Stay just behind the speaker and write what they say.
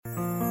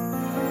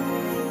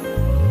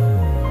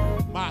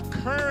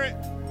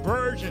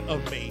version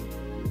of me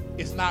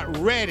is not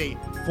ready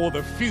for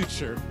the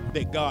future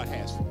that God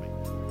has for me.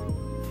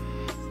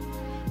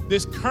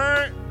 This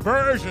current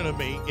version of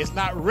me is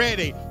not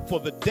ready for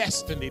the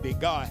destiny that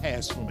God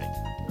has for me.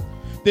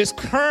 This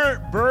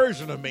current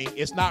version of me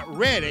is not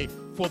ready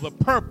for the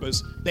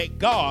purpose that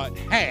God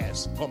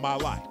has for my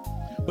life.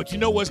 But you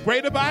know what's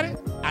great about it?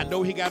 I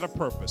know he got a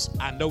purpose.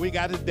 I know he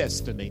got a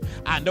destiny.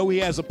 I know he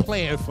has a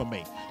plan for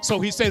me. So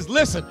he says,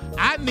 listen,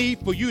 I need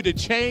for you to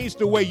change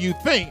the way you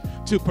think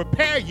to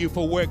prepare you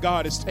for where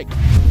God is taking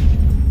you.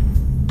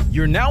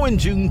 You're now in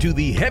tune to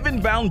the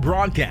Heaven Bound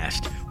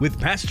broadcast with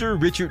Pastor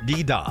Richard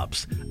D.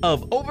 Dobbs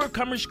of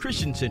Overcomers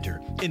Christian Center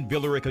in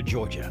Billerica,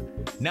 Georgia.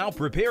 Now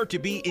prepare to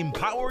be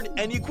empowered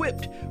and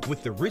equipped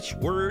with the rich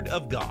word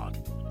of God.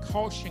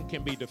 Caution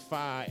can be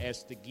defined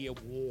as to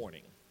give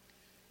warning.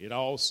 It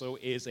also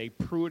is a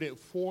prudent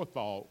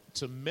forethought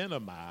to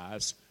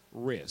minimize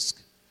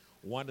risk.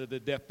 One of the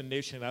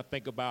definitions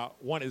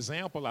one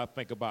example I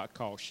think about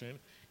caution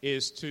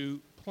is to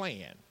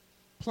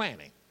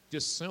planning,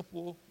 just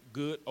simple,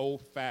 good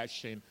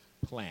old-fashioned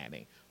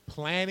planning.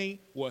 Planning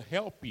will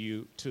help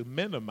you to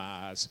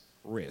minimize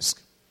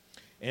risk.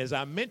 As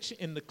I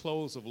mentioned in the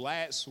close of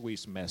last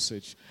week's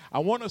message, I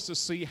want us to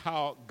see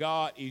how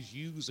God is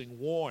using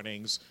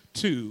warnings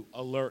to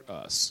alert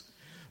us.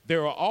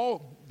 There are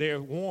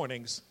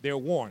warnings. There are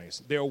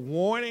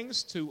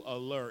warnings to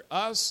alert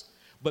us,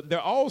 but there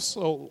are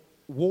also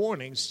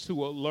warnings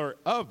to alert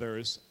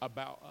others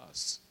about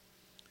us.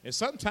 And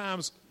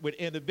sometimes with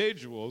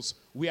individuals,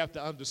 we have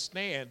to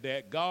understand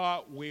that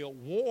God will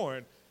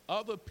warn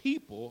other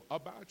people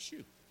about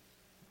you.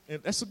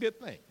 And that's a good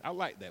thing. I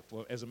like that.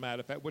 As a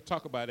matter of fact, we'll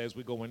talk about it as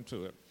we go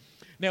into it.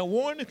 Now,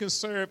 warning can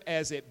serve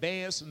as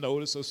advance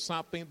notice of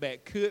something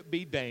that could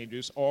be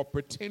dangerous or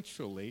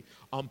potentially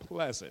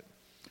unpleasant.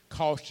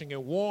 Caution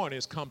and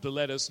warnings come to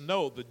let us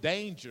know the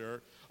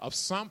danger of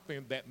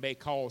something that may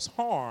cause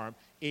harm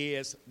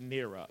is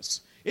near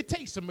us. It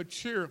takes a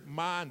mature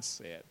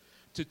mindset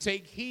to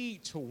take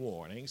heed to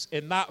warnings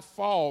and not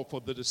fall for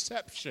the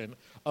deception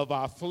of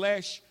our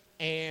flesh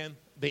and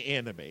the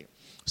enemy.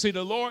 See,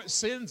 the Lord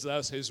sends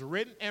us his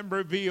written and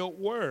revealed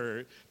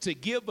word to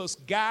give us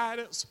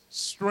guidance,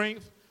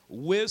 strength,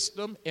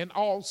 wisdom, and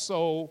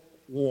also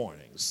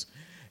warnings.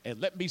 And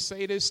let me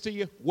say this to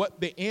you, what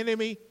the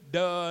enemy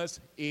does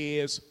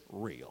is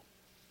real.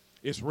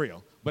 It's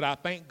real. But I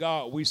thank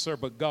God we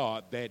serve a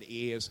God that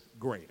is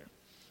greater.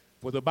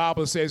 For the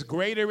Bible says,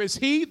 greater is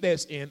he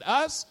that's in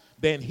us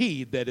than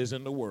he that is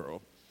in the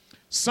world.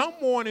 Some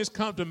warnings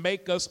come to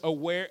make us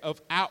aware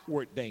of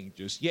outward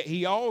dangers, yet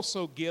he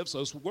also gives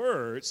us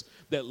words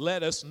that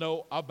let us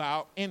know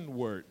about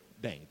inward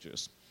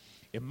dangers.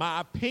 In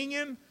my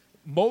opinion,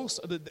 most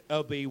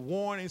of the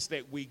warnings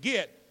that we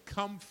get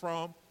come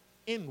from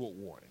inward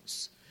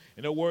warnings.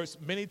 In other words,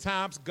 many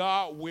times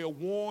God will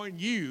warn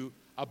you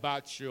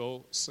about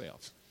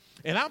yourself.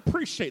 And I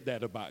appreciate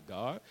that about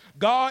God.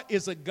 God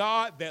is a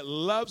God that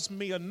loves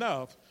me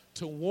enough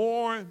to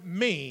warn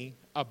me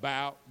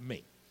about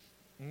me.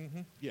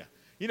 Yeah.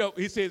 You know,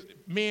 he says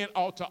men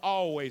ought to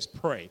always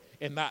pray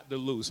and not to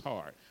lose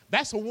heart.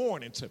 That's a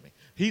warning to me.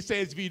 He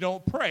says if you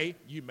don't pray,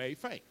 you may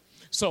faint.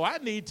 So I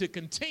need to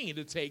continue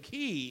to take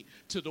heed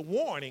to the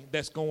warning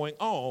that's going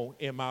on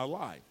in my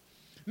life.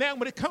 Now,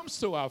 when it comes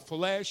to our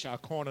flesh, our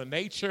carnal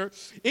nature,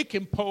 it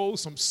can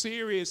pose some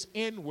serious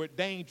inward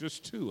dangers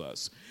to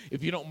us.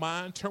 If you don't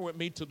mind, turn with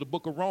me to the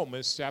book of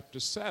Romans, chapter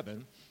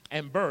 7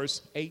 and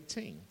verse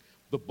 18.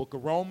 The book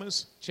of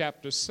Romans,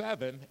 chapter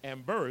 7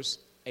 and verse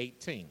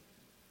 18.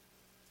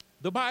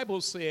 The Bible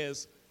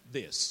says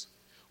this,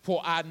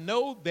 for I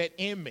know that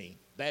in me,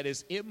 that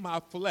is in my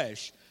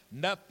flesh,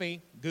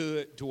 nothing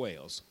good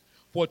dwells.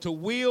 For to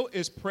will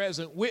is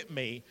present with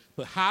me,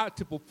 but how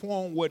to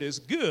perform what is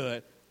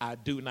good I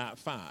do not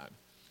find.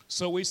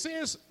 So he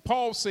says,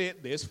 Paul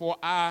said this, for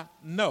I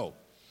know,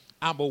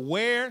 I'm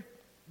aware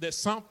that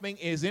something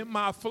is in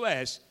my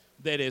flesh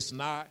that is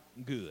not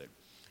good.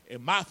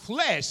 And my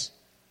flesh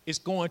is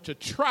going to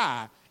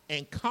try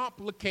and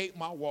complicate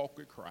my walk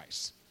with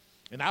Christ.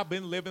 And I've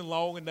been living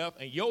long enough,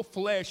 and your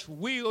flesh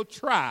will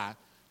try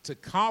to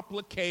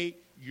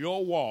complicate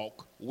your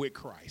walk with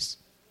Christ.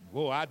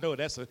 Boy, I know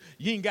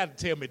you ain't got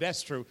to tell me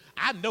that's true.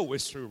 I know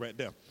it's true right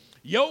there.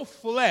 Your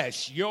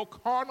flesh, your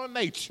carnal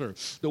nature,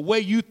 the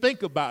way you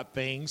think about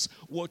things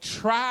will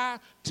try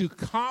to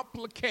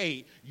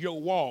complicate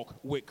your walk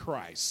with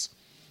Christ.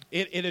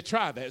 It'll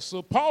try that.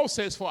 So Paul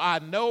says, for I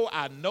know,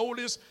 I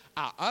notice,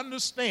 I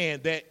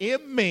understand that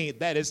in me,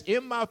 that is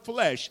in my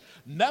flesh,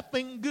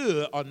 nothing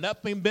good or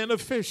nothing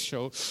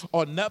beneficial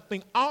or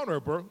nothing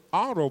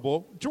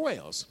honorable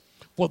dwells.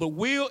 For the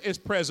will is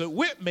present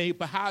with me,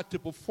 but how to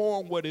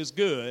perform what is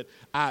good,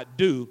 I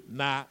do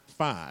not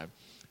find.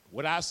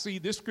 What I see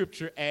this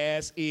scripture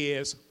as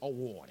is a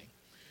warning.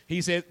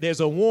 He said there's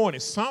a warning.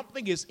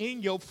 Something is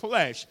in your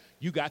flesh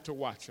you got to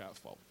watch out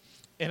for.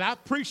 And I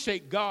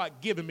appreciate God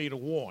giving me the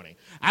warning.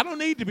 I don't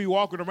need to be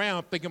walking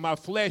around thinking my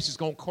flesh is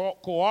going to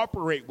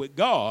cooperate with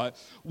God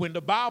when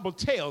the Bible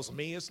tells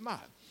me it's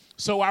not.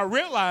 So I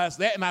realized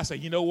that, and I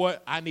said, you know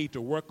what? I need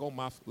to work on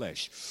my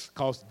flesh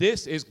because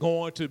this is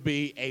going to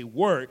be a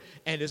work,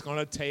 and it's going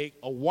to take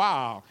a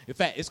while. In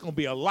fact, it's going to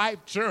be a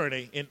life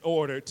journey in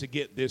order to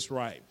get this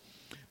right.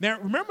 Now,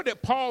 remember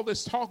that Paul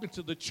is talking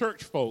to the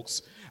church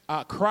folks,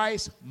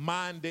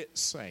 Christ-minded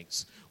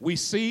saints. We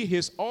see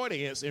his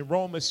audience in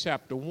Romans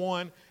chapter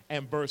 1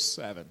 and verse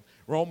 7.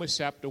 Romans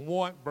chapter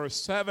 1, verse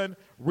 7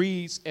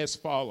 reads as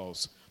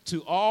follows.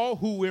 To all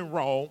who in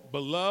Rome,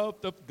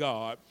 beloved of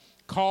God,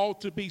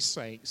 called to be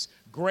saints,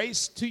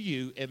 grace to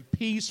you and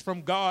peace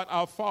from God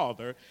our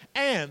Father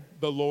and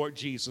the Lord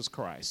Jesus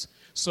Christ.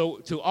 So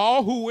to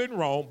all who in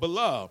Rome,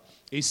 beloved,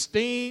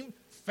 esteemed,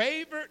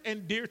 favored,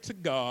 and dear to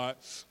God,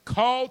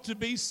 called to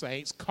be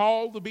saints,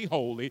 called to be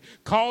holy,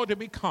 called to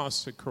be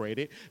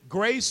consecrated,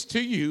 grace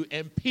to you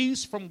and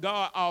peace from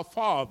God our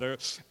Father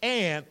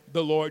and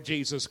the Lord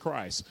Jesus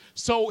Christ.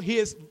 So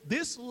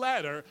this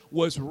letter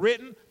was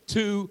written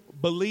to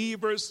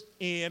believers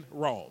in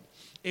Rome.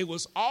 It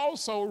was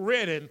also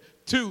written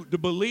to the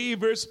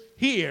believers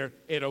here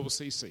at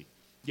OCC.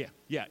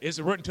 Yeah, it's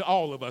written to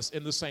all of us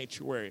in the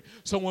sanctuary.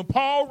 So when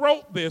Paul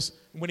wrote this,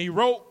 when he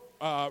wrote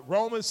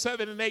Romans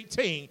 7 and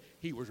 18,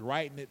 he was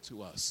writing it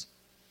to us.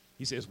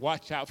 He says,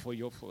 watch out for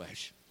your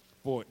flesh,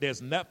 for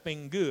there's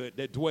nothing good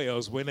that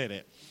dwells within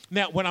it.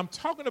 Now, when I'm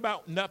talking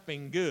about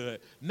nothing good,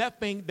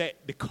 nothing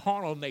that the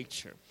carnal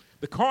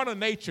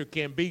nature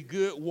can be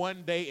good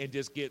one day and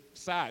just get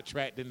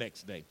sidetracked the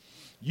next day.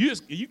 You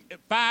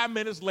 5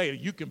 minutes later,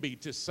 you can be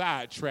just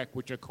sidetracked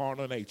with your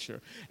carnal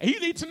nature. And you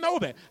need to know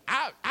that.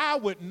 I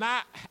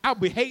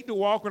would hate to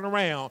walking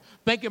around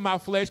thinking my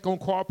flesh going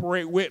to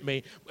cooperate with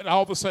me, but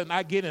all of a sudden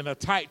I get in a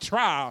tight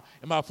trial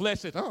and my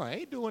flesh says, I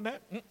ain't doing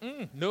that.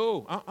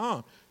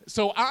 No.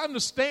 So I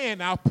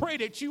understand. I pray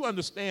that you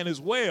understand as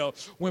well.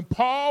 When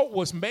Paul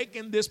was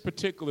making this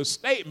particular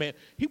statement,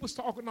 he was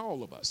talking to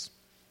all of us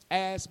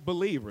as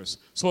believers.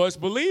 So as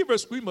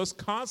believers, we must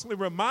constantly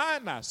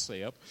remind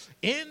ourselves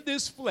in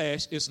this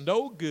flesh is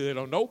no good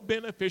or no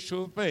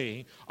beneficial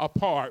thing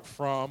apart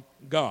from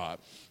God.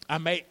 I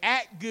may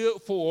act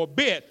good for a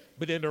bit,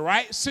 but in the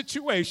right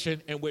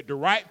situation and with the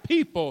right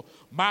people,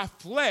 my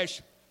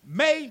flesh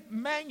may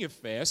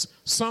manifest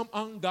some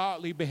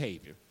ungodly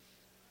behavior.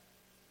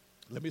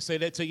 Let me say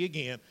that to you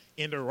again.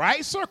 In the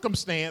right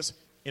circumstance,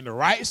 in the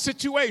right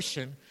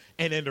situation,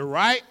 and in the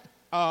right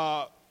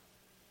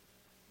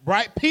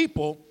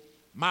people,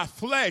 my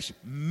flesh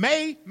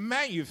may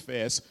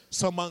manifest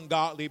some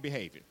ungodly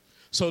behavior.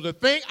 So the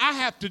thing I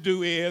have to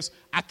do is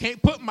I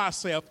can't put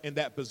myself in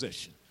that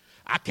position.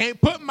 I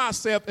can't put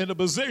myself in a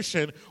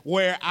position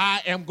where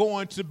I am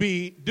going to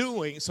be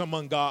doing some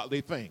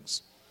ungodly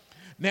things.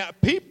 Now,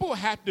 people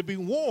have to be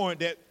warned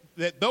that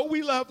though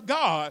we love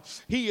God,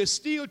 he is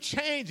still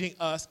changing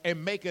us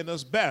and making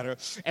us better,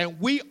 and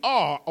we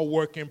are a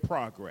work in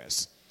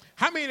progress.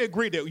 How many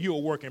agree that you're a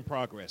work in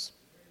progress?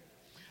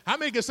 How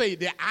many can say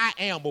that I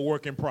am a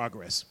work in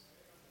progress?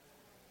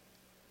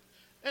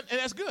 And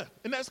that's good.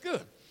 And that's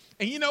good.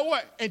 And you know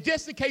what? And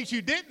just in case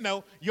you didn't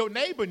know, your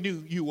neighbor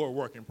knew you were a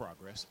work in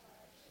progress.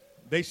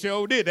 They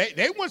sure did.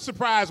 They weren't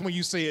surprised when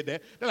you said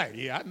that. They're like,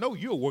 yeah, I know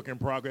you're a work in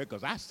progress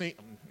because I see.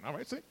 All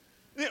right, see?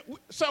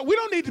 So we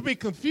don't need to be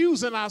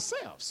confusing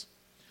ourselves.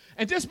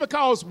 And just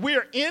because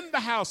we're in the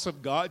house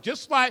of God,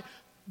 just like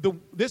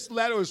this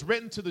letter is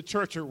written to the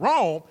church of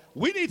Rome,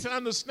 we need to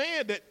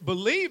understand that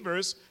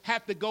believers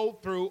have to go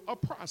through a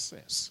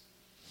process.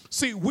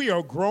 See, we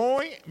are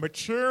growing,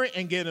 maturing,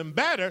 and getting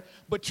better,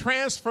 but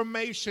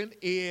transformation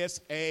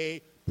is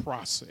a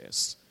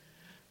process.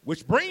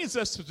 Which brings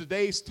us to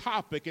today's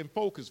topic and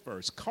focus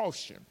verse,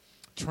 caution,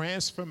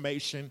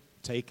 transformation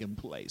taking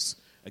place.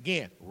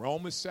 Again,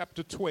 Romans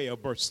chapter 12,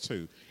 verse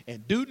 2.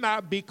 And do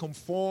not be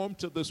conformed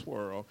to this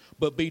world,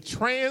 but be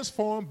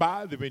transformed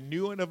by the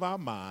renewing of our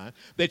mind,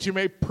 that you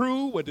may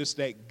prove what is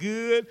that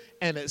good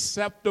and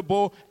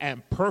acceptable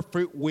and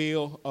perfect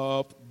will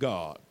of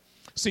God.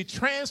 See,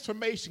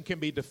 transformation can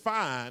be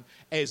defined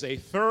as a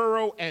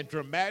thorough and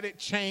dramatic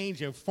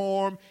change in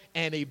form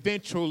and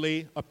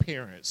eventually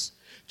appearance.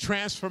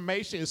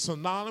 Transformation is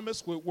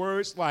synonymous with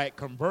words like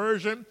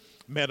conversion,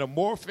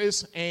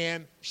 metamorphosis,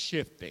 and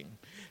shifting.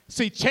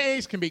 See,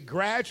 change can be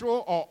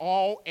gradual or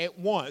all at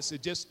once.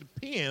 It just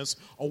depends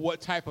on what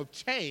type of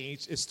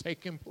change is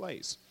taking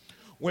place.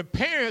 When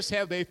parents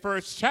have their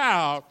first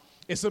child,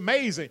 it's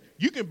amazing.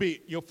 You can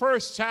be your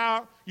first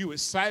child, you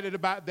excited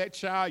about that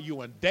child,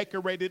 you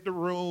decorated the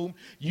room,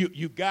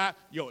 you got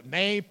your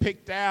name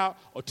picked out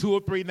or 2 or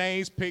 3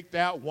 names picked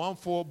out, one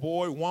for a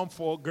boy, one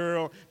for a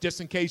girl, just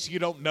in case you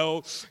don't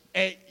know.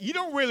 And you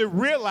don't really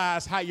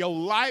realize how your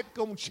life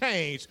gonna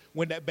change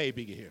when that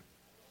baby get here.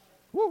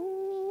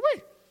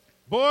 Woo-wee.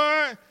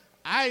 Boy,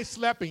 I ain't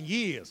slept in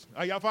years.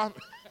 Are y'all following?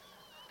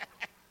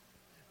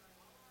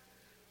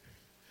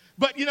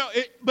 But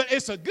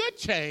it's a good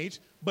change,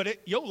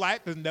 but your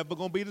life is never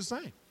going to be the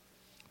same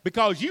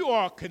because you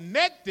are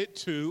connected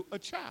to a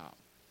child.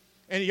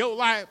 And your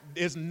life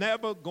is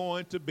never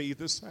going to be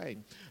the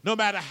same. No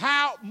matter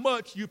how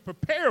much you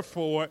prepare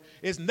for it,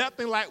 it's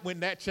nothing like when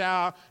that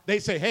child, they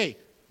say, hey,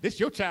 this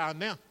your child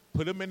now.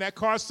 Put him in that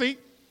car seat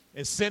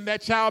and send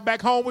that child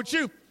back home with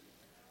you.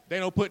 They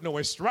don't put no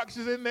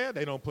instructions in there.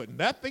 They don't put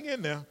nothing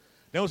in there.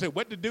 They don't say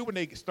what to do when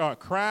they start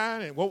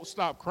crying and won't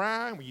stop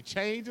crying, when you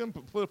change them,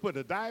 put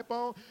a diaper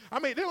on. I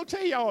mean, they don't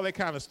tell you all that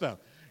kind of stuff.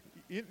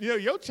 You know,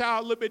 your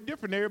child a little bit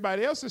different than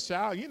everybody else's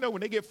child. You know,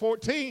 when they get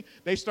 14,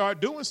 they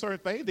start doing certain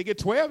things. They get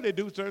 12, they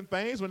do certain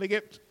things. When they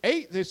get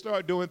 8, they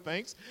start doing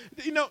things.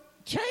 You know,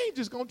 change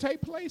is going to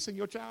take place in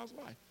your child's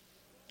life.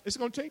 It's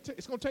going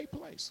to take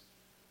place.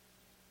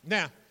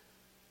 Now,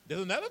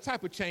 there's another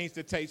type of change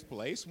that takes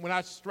place. When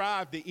I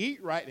strive to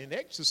eat right and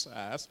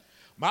exercise,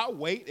 my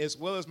weight as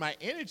well as my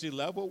energy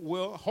level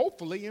will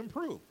hopefully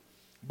improve.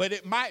 But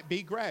it might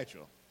be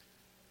gradual.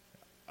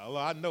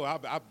 I know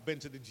I've been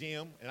to the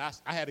gym, and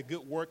I had a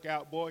good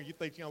workout, boy. You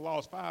think you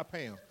lost 5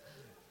 pounds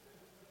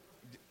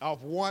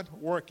off one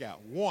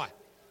workout. One.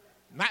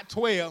 Not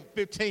 12,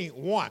 15,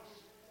 one.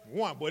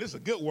 One, boy, this is a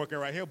good workout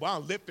right here. Boy, I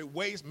lifted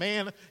weights,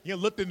 man. You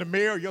looked in the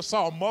mirror, you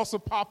saw a muscle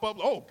pop up.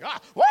 Oh,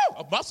 God, whoa,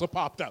 a muscle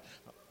popped up.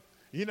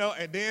 You know,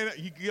 and then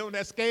you get on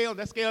that scale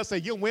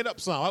said you went up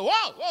some. Like,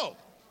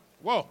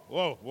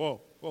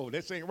 whoa,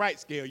 this ain't right,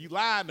 scale. You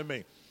lying to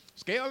me.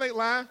 Scale ain't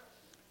lying.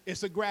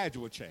 It's a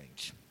gradual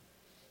change.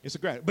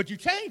 But you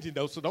change it,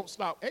 though, so don't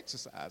stop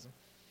exercising.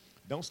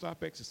 Don't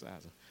stop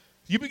exercising.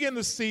 You begin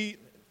to see,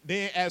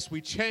 then, as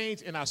we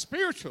change in our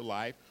spiritual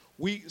life,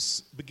 we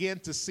begin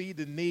to see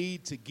the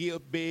need to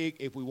give big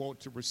if we want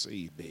to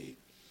receive big.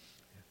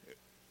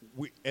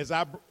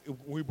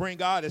 We bring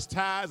God as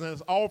tithes and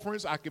as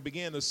offerings, I can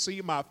begin to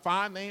see my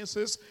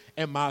finances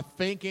and my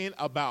thinking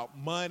about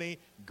money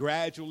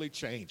gradually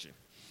changing.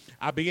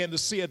 I began to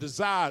see a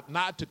desire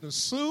not to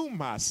consume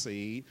my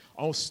seed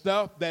on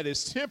stuff that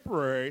is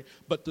temporary,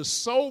 but to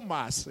sow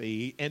my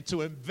seed and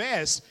to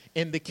invest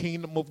in the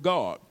kingdom of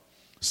God.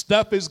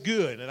 Stuff is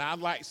good, and I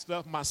like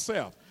stuff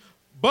myself.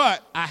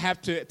 But I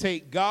have to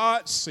take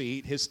God's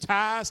seed, his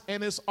tithes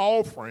and his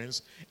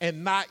offerings,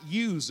 and not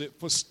use it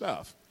for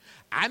stuff.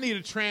 I need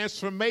a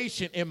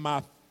transformation in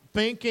my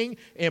thinking,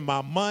 in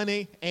my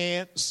money,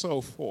 and so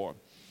forth.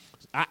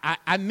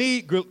 I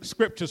need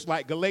scriptures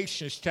like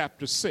Galatians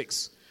chapter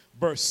 6,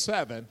 verse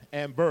 7,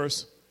 and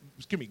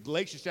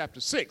Galatians chapter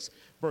 6,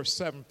 verse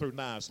 7 through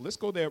 9. So let's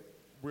go there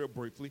real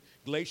briefly.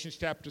 Galatians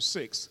chapter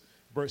 6,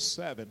 verse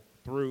 7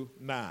 through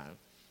 9.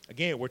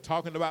 Again, we're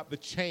talking about the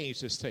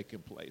change that's taking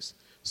place.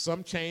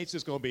 Some change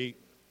is going to be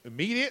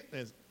immediate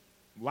and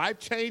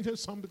life-changing.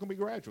 Some is going to be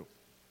gradual.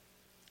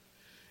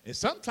 And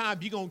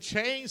sometimes you're going to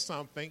change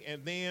something,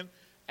 and then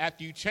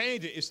after you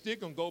change it, it's still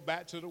going to go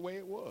back to the way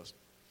it was.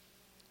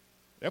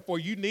 Therefore,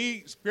 you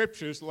need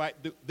scriptures like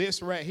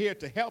this right here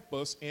to help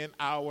us in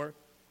our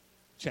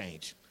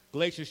change.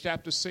 Galatians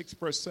chapter 6,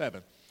 verse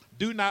 7.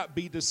 Do not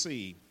be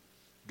deceived.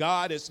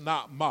 God is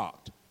not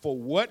mocked. For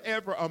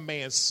whatever a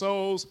man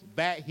sows,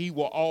 that he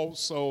will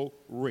also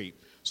reap.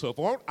 So if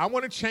I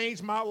want to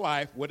change my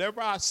life,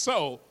 whatever I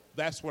sow,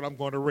 that's what I'm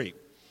going to reap.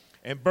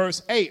 And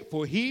verse 8,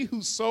 for he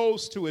who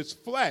sows to his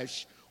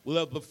flesh will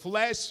of the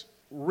flesh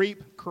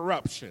reap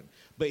corruption.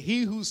 But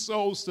he who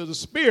sows to the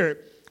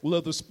Spirit will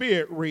of the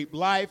Spirit reap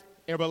life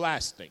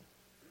everlasting.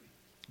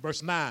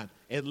 Verse 9,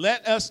 and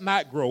let us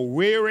not grow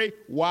weary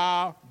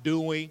while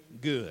doing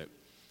good.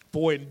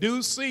 For in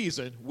due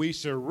season we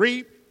shall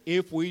reap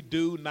if we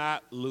do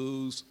not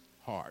lose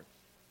heart.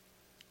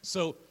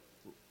 So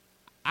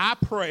I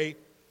pray,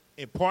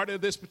 and part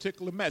of this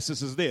particular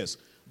message is this,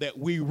 that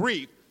we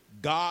reap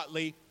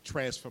godly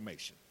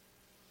transformation.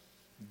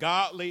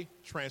 Godly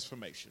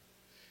transformation.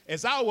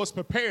 As I was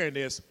preparing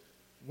this,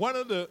 one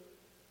of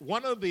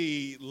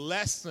the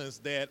lessons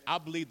that I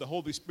believe the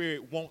Holy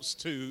Spirit wants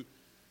to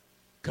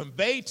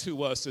convey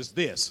to us is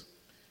this.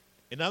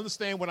 And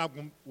understand what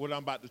I'm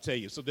about to tell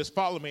you. So just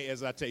follow me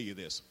as I tell you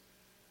this.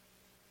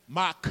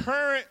 My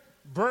current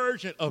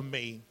version of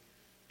me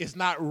is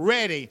not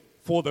ready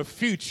for the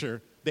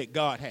future that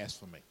God has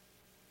for me.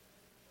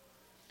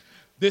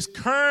 This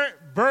current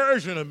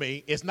version of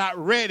me is not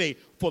ready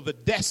for the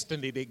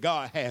destiny that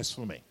God has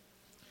for me.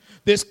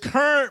 This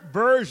current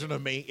version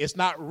of me is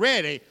not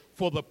ready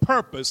for the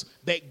purpose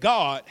that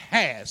God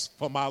has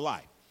for my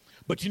life.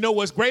 But you know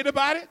what's great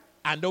about it?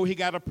 I know he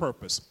got a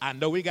purpose. I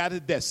know he got a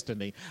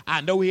destiny.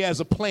 I know he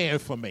has a plan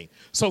for me.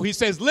 So he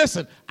says,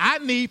 listen, I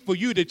need for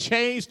you to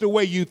change the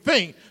way you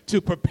think to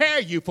prepare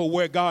you for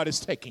where God is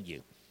taking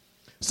you.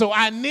 So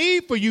I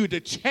need for you to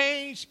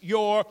change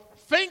your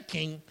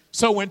thinking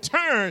so in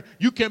turn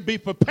you can be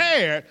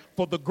prepared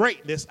for the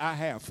greatness I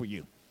have for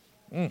you.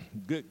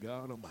 Good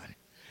God Almighty.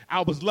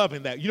 I was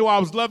loving that. You know why I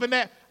was loving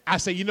that? I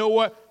say, you know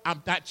what?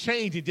 I'm not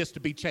changing just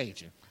to be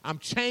changing. I'm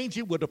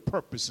changing with a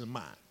purpose in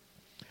mind.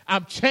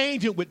 I'm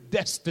changing with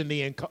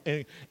destiny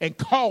and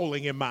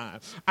calling in mind.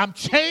 I'm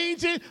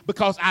changing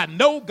because I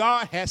know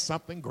God has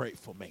something great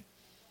for me.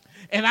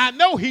 And I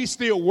know he's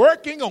still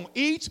working on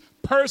each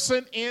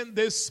person in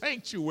this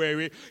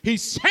sanctuary.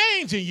 He's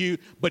changing you,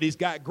 but he's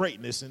got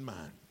greatness in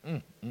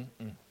mind.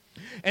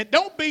 And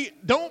don't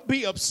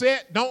be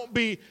upset. Don't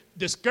be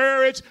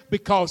discouraged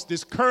because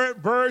this current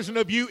version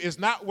of you is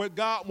not where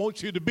God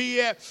wants you to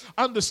be at.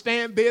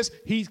 Understand this.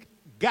 He's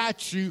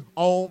got you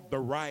on the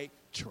right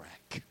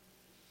track.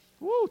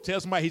 Woo, tell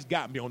somebody he's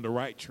got me on the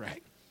right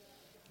track.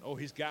 Oh,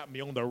 he's got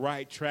me on the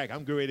right track.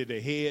 I'm getting ready to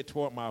head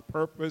toward my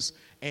purpose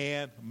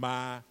and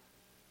my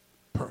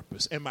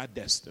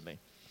destiny.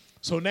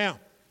 So now,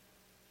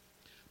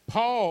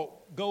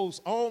 Paul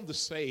goes on to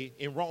say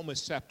in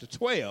Romans chapter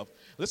 12,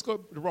 let's go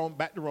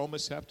back to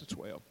Romans chapter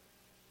 12.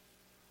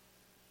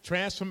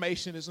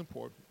 Transformation is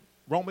important.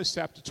 Romans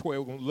chapter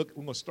 12, we're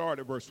going to start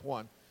at verse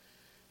 1.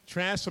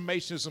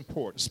 Transformation is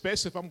important,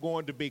 especially if I'm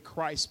going to be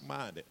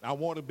Christ-minded. I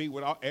want to be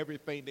without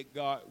everything that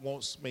God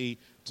wants me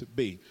to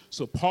be.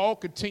 So Paul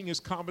continues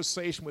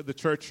conversation with the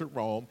church of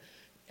Rome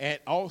and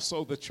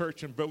also the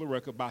church in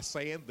Villarica by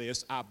saying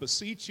this: I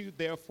beseech you,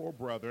 therefore,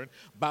 brethren,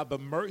 by the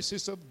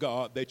mercies of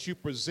God, that you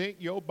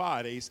present your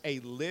bodies a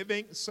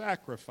living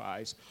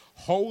sacrifice,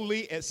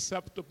 wholly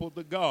acceptable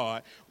to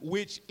God,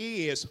 which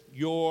is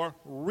your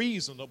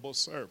reasonable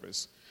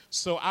service.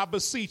 So I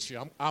beseech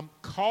you, I'm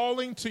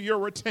calling to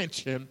your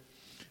attention.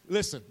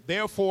 Listen,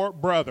 therefore,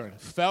 brethren,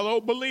 fellow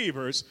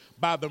believers,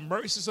 by the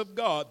mercies of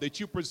God, that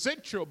you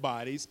present your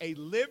bodies a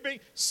living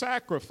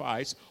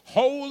sacrifice,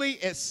 wholly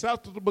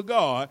acceptable to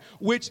God,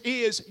 which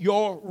is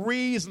your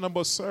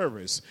reasonable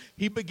service.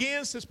 He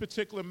begins this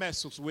particular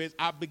message with,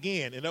 I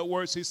begin. In other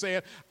words, he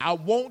said, I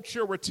want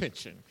your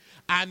attention.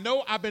 I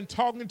know I've been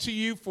talking to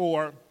you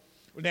for,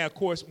 now, of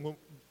course, when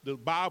the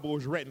Bible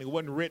was written, it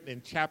wasn't written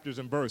in chapters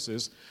and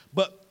verses,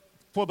 but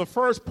for the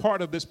first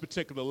part of this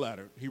particular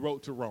letter, he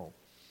wrote to Rome.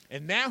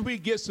 And now he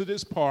gets to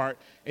this part,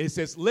 and he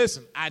says,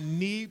 listen, I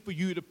need for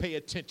you to pay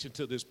attention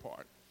to this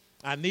part.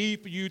 I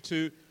need for you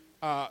to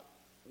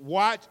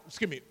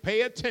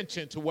pay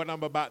attention to what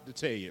I'm about to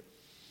tell you.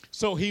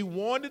 So he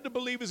wanted the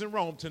believers in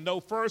Rome to know,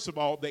 first of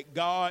all, that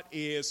God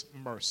is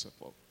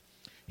merciful.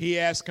 He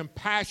has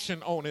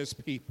compassion on his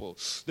people.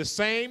 The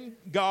same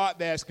God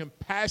that has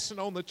compassion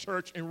on the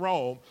church in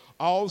Rome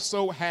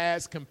also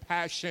has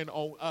compassion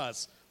on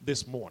us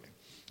this morning.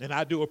 And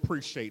I do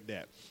appreciate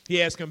that. He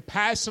has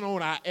compassion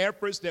on our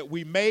efforts that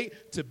we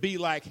make to be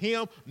like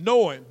him,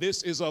 knowing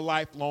this is a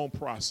lifelong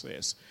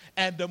process.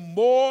 And the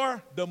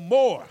more,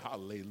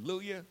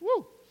 hallelujah,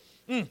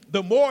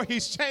 the more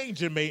he's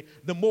changing me,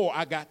 the more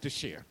I got to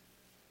share.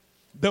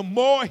 The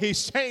more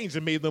he's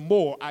changing me, the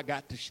more I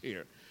got to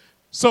share.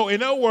 So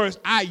in other words,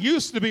 I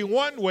used to be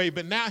one way,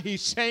 but now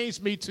he's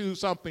changed me to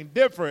something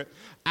different.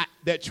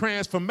 That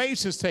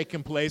transformation's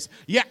taking place.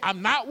 Yeah,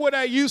 I'm not what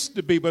I used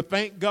to be, but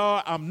thank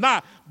God I'm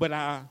not. But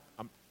I'm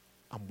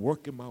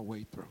working my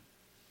way through.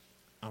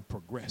 I'm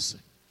progressing.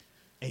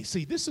 And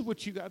see, this is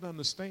what you got to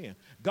understand.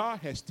 God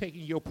has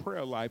taken your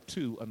prayer life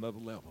to another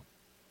level.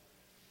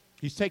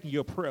 He's taking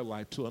your prayer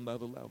life to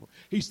another level.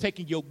 He's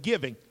taking your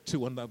giving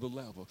to another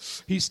level.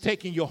 He's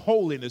taking your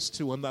holiness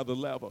to another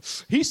level.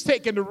 He's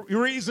taking the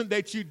reason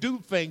that you do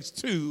things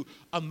to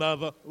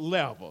another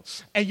level.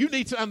 And you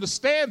need to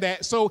understand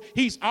that. So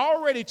he's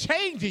already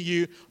changing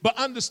you, but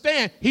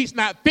understand he's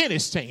not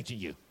finished changing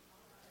you.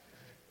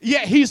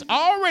 Yeah, he's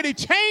already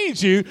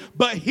changed you,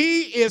 but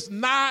he is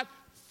not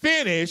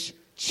finished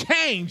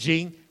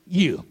changing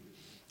you.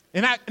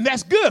 And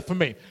that's good for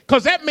me,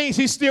 because that means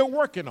he's still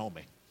working on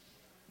me.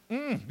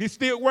 He's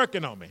still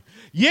working on me.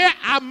 Yeah,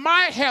 I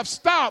might have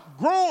stopped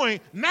growing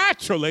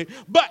naturally,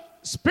 but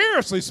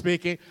spiritually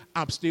speaking,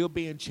 I'm still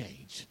being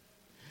changed.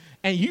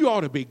 And you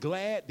ought to be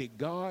glad that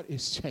God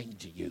is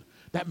changing you.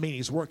 That means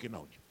he's working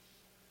on you.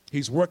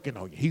 He's working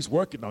on you. He's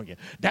working on you.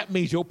 That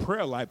means your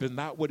prayer life is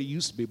not what it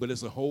used to be, but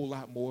it's a whole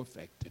lot more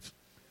effective.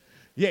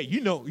 Yeah,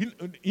 you know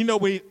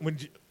when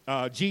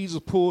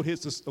Jesus pulled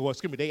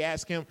they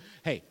asked him,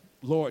 hey,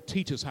 Lord,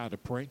 teach us how to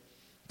pray.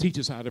 Teach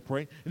us how to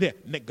pray. And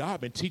then God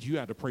been teaching you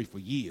how to pray for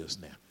years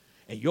now.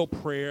 And your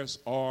prayers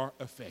are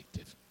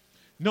effective.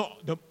 No,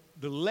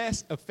 the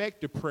less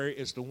effective prayer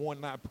is the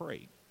one not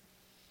prayed.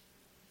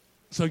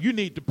 So you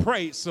need to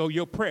pray so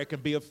your prayer can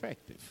be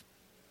effective.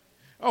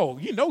 Oh,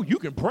 you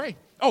can pray.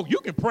 Oh, you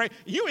can pray.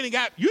 You ain't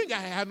got to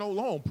have no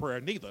long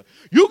prayer neither.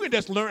 You can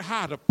just learn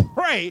how to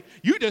pray.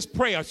 You just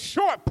pray a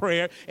short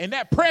prayer, and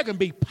that prayer can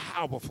be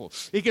powerful.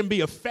 It can be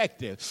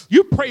effective.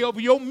 You pray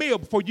over your meal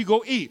before you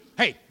go eat.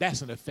 Hey,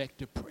 that's an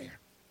effective prayer.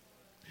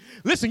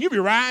 Listen, you be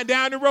riding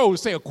down the road and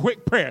say a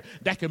quick prayer.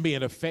 That can be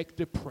an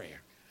effective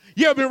prayer.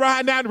 You ever been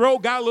riding down the road,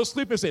 got a little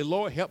sleep, and say,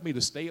 Lord, help me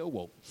to stay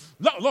awoke.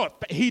 Lord,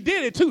 he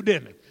did it too,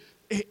 didn't he?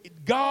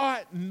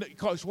 God,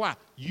 because why?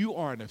 You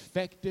are an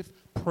effective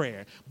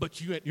prayer,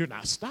 but you're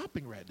not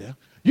stopping right there.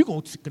 You're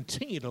going to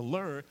continue to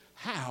learn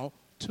how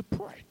to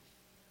pray.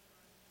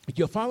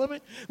 You follow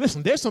me?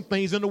 Listen, there's some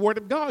things in the Word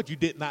of God you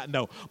did not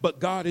know, but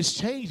God is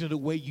changing the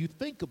way you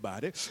think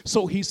about it.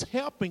 So he's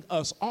helping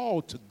us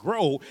all to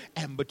grow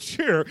and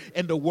mature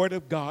in the Word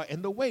of God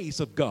and the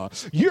ways of God.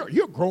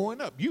 You're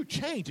growing up. You're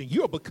changing.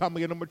 You're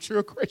becoming a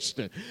mature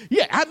Christian.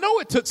 Yeah, I know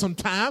it took some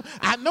time.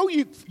 I know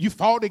you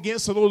fought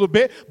against it a little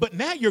bit, but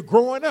now you're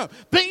growing up.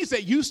 Things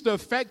that used to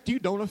affect you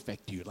don't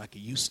affect you like it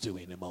used to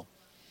anymore.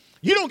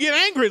 You don't get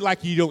angry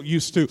like you don't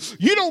used to.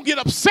 You don't get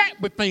upset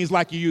with things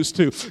like you used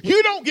to.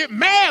 You don't get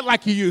mad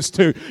like you used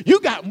to. You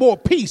got more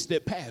peace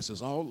that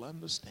passes all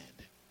understanding.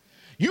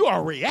 You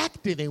are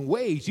reacting in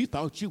ways you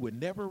thought you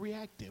would never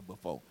react in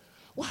before.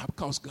 Why?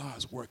 Because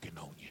God's working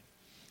on you.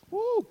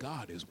 Oh,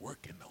 God is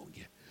working on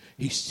you.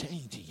 He's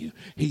changing you.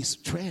 He's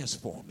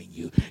transforming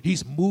you.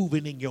 He's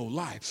moving in your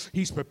life.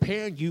 He's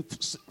preparing you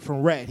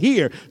from right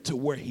here to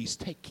where he's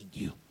taking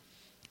you.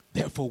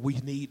 Therefore, we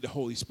need the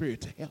Holy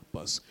Spirit to help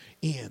us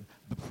in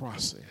the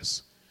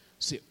process.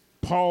 See,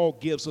 Paul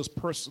gives us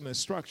personal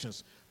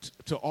instructions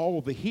to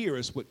all the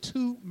hearers with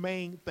two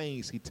main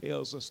things he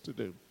tells us to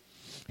do.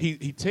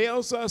 He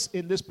tells us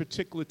in this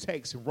particular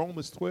text in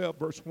Romans 12,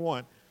 verse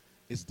 1,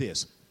 is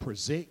this: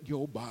 present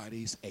your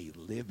bodies a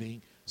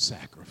living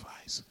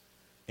sacrifice.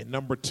 And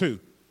number 2,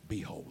 be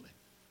holy.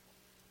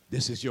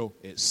 This is your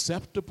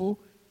acceptable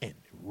and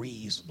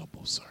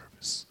reasonable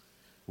service.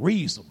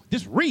 Reasonable,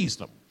 just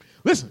reasonable.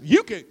 Listen,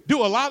 you can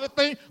do a lot of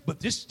things, but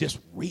this is just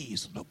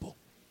reasonable.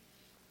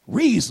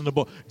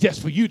 Reasonable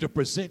just for you to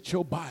present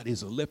your body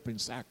as a living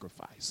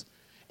sacrifice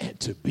and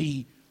to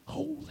be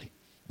holy.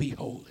 Be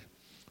holy.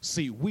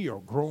 See, we are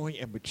growing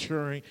and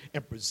maturing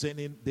and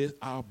presenting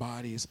our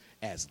bodies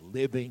as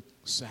living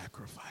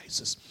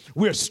sacrifices.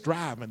 We're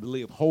striving to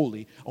live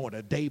holy on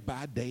a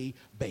day-by-day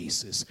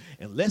basis.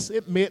 And let's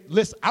admit,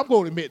 I'm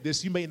going to admit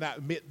this. You may not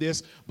admit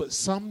this, but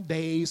some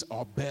days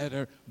are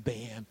better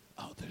than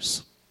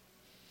others.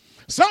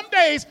 Some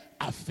days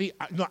I feel,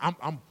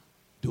 I'm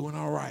doing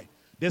all right.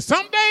 There's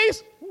some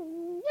days,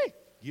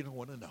 you don't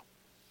want to know.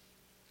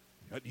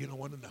 You don't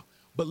want to know.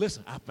 But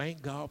listen, I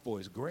thank God for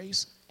his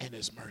grace and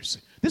his mercy.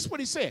 This is what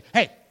he said.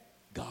 Hey,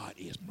 God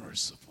is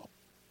merciful.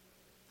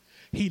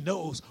 He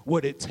knows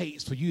what it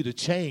takes for you to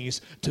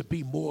change to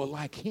be more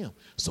like him.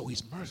 So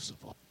he's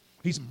merciful.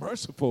 He's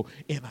merciful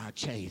in our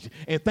change.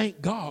 And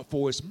thank God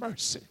for his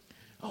mercy.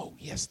 Oh,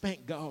 yes,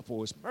 thank God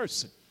for his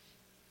mercy.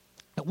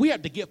 And we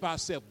have to give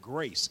ourselves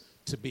grace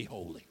to be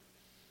holy.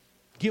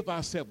 Give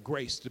ourselves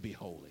grace to be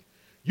holy.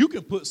 You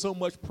can put so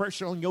much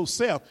pressure on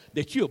yourself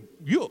that you're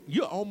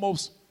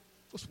almost,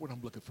 what's what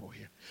I'm looking for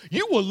here?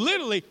 You will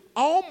literally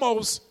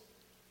almost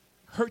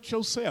hurt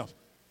yourself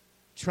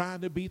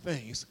trying to be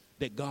things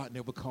that God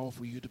never called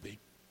for you to be.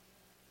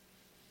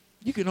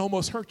 You can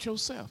almost hurt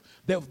yourself.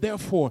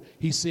 Therefore,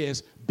 he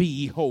says, be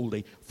ye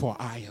holy, for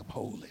I am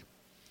holy.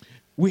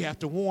 We have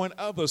to warn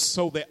others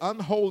so that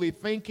unholy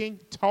thinking,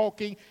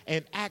 talking,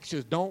 and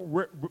actions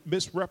don't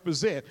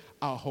misrepresent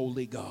our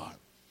holy God.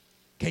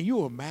 Can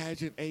you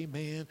imagine,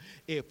 amen,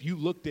 if you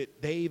looked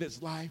at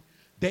David's life?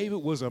 David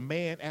was a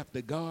man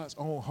after God's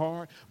own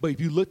heart, but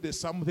if you looked at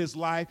some of his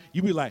life,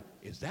 you'd be like,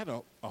 is that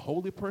a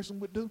holy person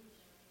would do?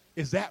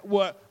 Is that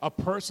what a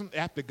person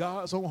after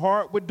God's own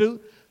heart would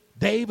do?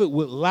 David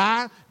would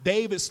lie.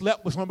 David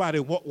slept with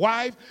somebody's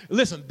wife.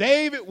 Listen,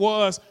 David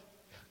was,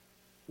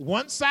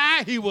 one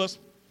side he was,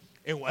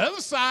 and the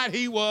other side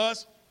he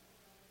was.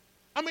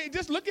 I mean,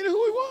 just look at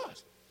who he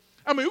was.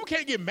 I mean, we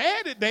can't get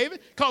mad at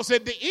David because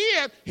at the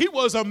end, he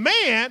was a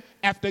man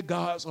after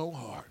God's own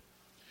heart.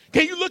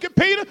 Can you look at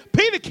Peter?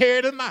 Peter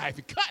carried a knife.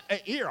 He cut an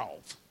ear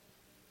off.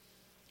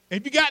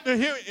 If you got to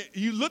him,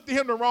 you looked at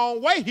him the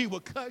wrong way, he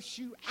would cuss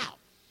you out.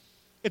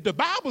 If the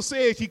Bible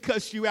says he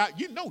cussed you out,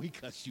 you know he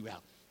cussed you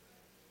out.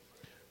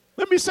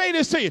 Let me say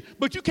this to you,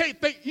 but you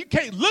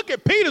can't look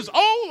at Peter's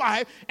old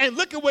life and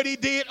look at what he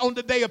did on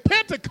the day of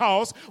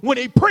Pentecost when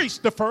he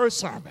preached the first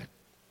sermon.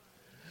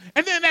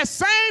 And then that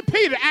same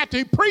Peter, after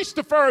he preached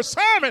the first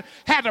sermon,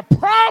 had a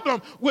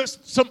problem with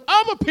some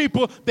other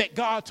people that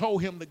God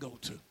told him to go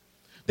to.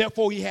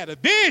 Therefore, he had a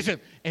vision,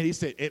 and he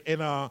said,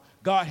 and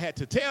God had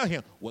to tell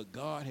him what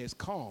God has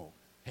called.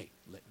 Hey,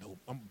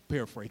 I'm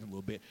paraphrasing a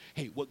little bit.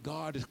 Hey, what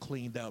God has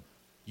cleaned up,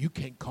 you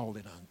can't call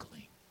it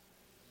unclean.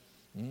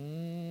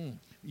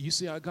 You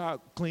see how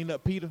God cleaned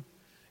up Peter?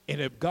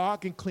 And if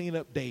God can clean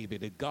up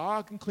David, if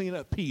God can clean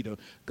up Peter,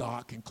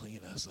 God can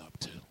clean us up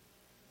too.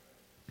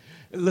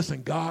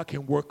 Listen, God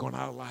can work on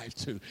our lives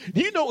too.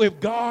 Do you know if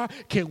God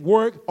can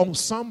work on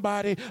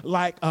somebody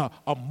like,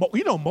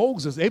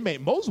 Moses?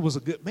 Moses was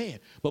a good man,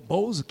 but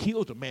Moses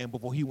killed a man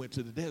before he went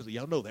to the desert.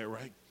 Y'all know that,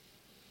 right?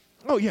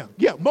 Oh, yeah.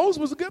 Moses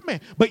was a good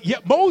man. But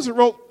yet Moses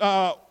wrote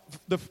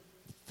the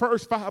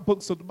first 5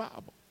 books of the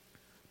Bible.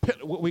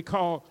 What we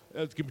call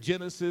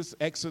Genesis,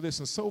 Exodus,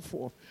 and so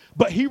forth.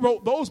 But he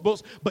wrote those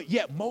books, but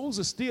yet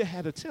Moses still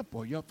had a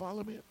temper. Y'all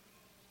follow me?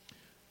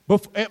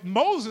 But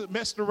Moses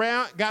messed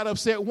around, got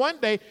upset one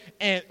day,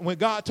 and when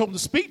God told him to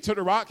speak to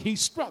the rock, he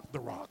struck the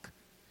rock.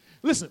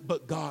 Listen,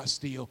 but God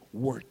still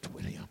worked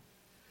with him.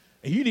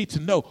 And you need to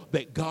know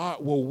that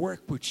God will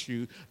work with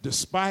you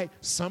despite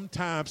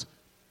sometimes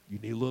you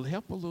need a little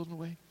help along the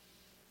way.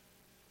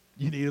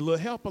 You need a little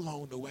help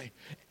along the way.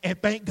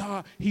 And thank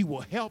God he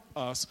will help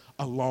us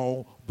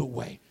along the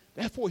way.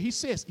 Therefore, he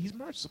says he's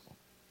merciful.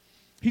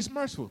 He's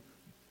merciful.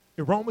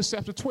 In Romans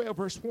chapter 12,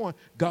 verse 1,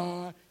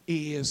 God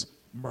is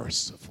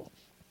merciful.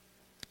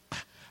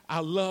 I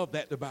love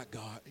that about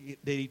God,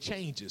 that he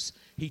changes.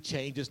 He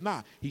changes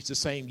not. He's the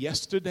same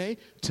yesterday,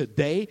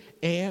 today,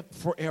 and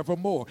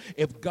forevermore.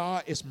 If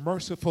God is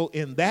merciful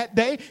in that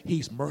day,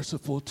 he's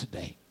merciful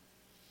today.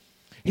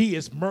 He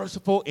is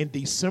merciful in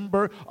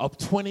December of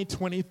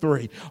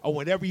 2023. Or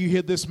whenever you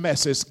hear this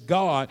message,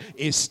 God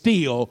is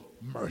still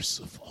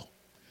merciful.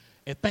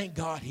 And thank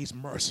God he's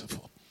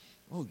merciful.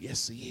 Oh,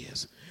 yes, he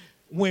is.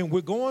 When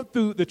we're going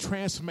through the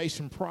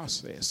transformation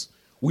process,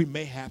 we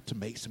may have to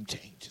make some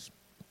changes.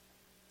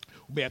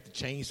 We may have to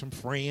change some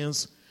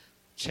friends,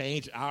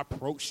 change our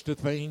approach to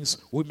things.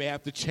 We may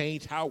have to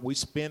change how we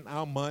spend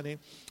our money.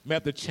 We may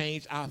have to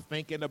change our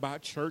thinking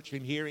about church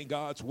and hearing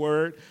God's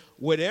word.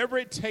 Whatever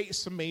it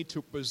takes for me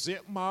to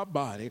present my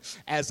body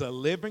as a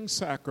living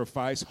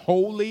sacrifice,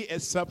 wholly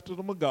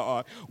acceptable to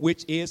God,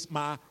 which is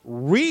my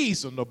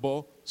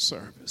reasonable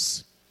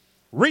service.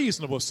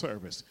 Reasonable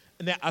service.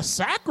 Now, a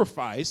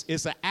sacrifice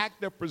is an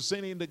act of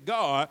presenting to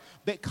God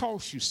that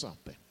costs you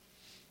something.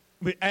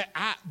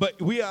 But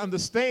we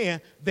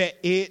understand that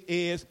it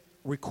is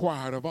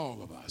required of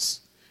all of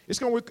us. It's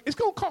going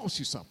to cost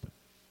you something.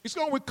 It's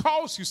going to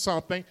cost you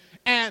something.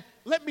 And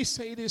let me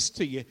say this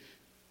to you.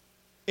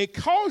 It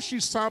costs you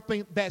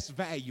something that's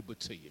valuable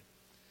to you.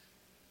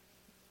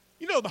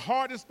 You know, the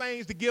hardest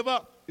things to give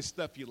up is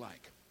stuff you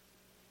like.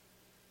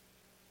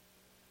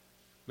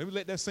 Let me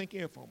let that sink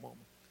in for a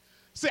moment.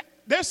 See,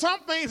 there's some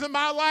things in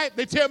my life,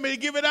 they tell me to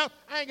give it up.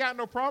 I ain't got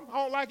no problem.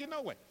 I don't like it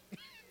no way.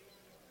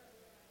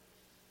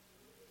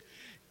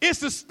 It's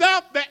the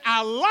stuff that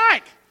I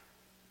like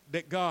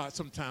that God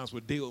sometimes will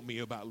deal with me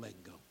about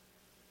letting go.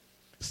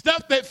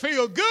 Stuff that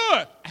feel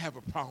good, I have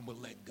a problem with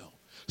letting go.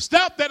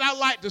 Stuff that I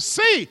like to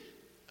see,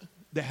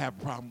 they have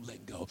a problem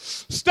letting go.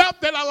 Stuff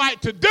that I like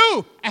to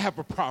do, I have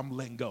a problem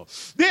letting go.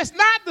 It's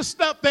not the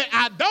stuff that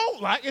I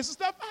don't like, it's the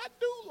stuff I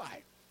do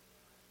like.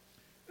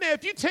 Now,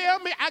 if you tell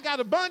me I got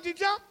to bungee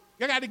jump,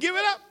 I got to give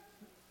it up.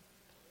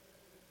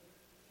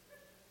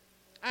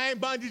 I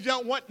ain't bungee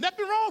jump one.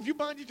 Nothing wrong if you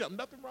bungee jump.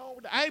 Nothing wrong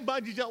with that. I ain't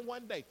bungee jump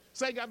one day.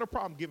 So I ain't got no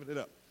problem giving it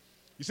up.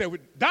 You say, well,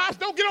 Dobbs,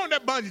 don't get on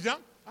that bungee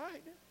jump. All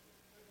right, then.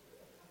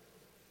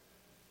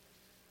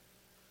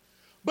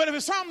 But if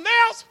it's something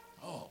else,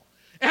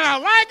 and I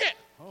like it,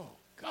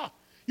 God,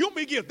 you want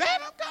me to give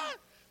that up, God?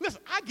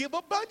 Listen, I give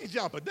up bungee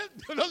jumping.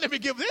 Don't let me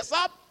give this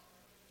up.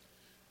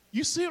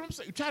 You see what I'm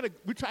saying?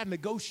 We try to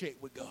negotiate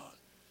with God.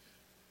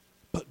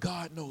 But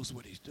God knows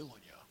what he's doing,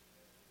 y'all.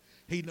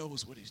 He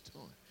knows what he's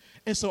doing.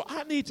 And so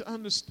I need to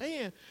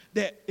understand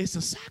that it's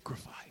a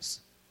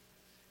sacrifice.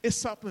 It's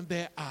something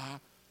that I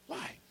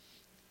like.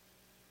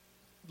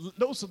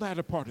 Notice the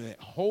latter part of that.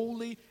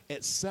 Holy,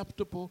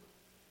 acceptable,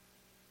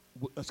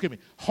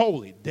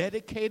 holy,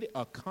 dedicated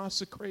or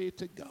consecrated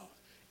to God.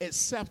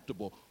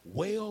 Acceptable,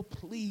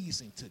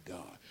 well-pleasing to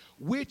God,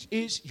 which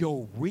is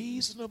your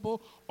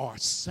reasonable or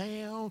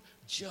sound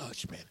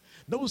judgment.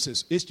 Notice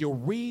this, it's your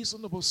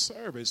reasonable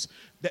service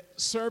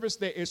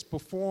that is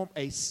performed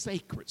a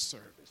sacred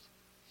service.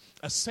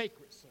 A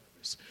sacred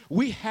service.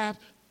 We have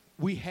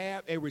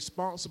a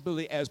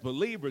responsibility as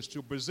believers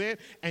to present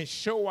and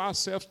show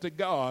ourselves to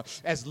God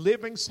as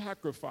living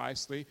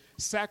sacrifices,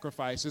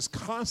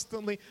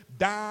 constantly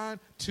dying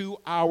to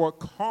our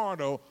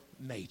carnal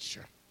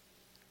nature.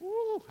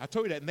 Ooh, I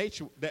told you that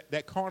nature,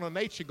 that carnal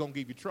nature gonna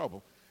give you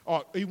trouble.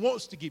 Or it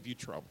wants to give you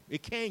trouble.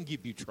 It can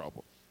give you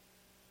trouble.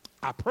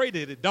 I pray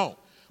that it don't.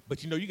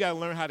 But you got to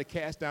learn how to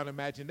cast down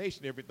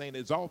imagination, everything that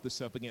exalts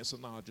itself against the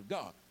knowledge of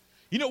God.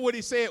 You know what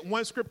he said?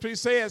 One scripture he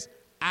says,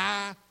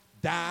 I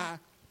die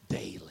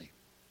daily.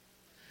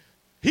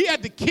 He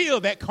had to kill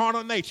that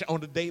carnal nature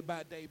on a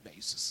day-by-day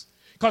basis.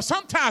 Because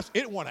sometimes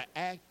it want to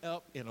act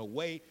up in a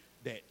way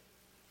that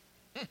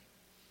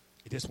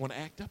it just want to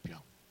act up,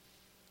 y'all.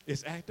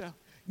 It's act up.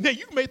 Now,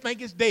 you may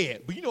think it's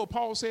dead, but you know what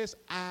Paul says?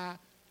 I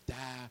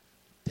die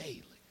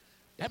daily.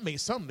 That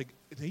means something.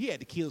 He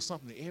had to kill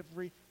something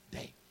every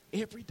day,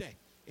 every day,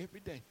 every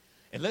day.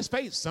 And let's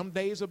face it, some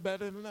days are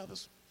better than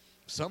others.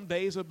 Some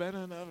days are better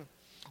than others.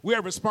 We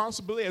have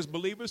responsibility as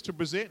believers to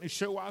present and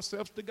show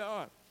ourselves to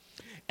God.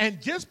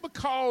 And just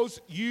because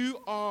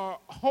you are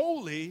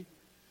holy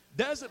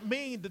doesn't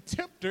mean the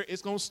tempter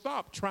is going to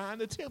stop trying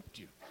to tempt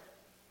you.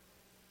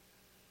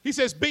 He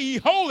says, be ye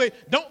holy,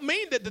 don't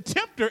mean that the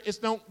tempter is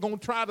going to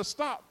try to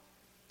stop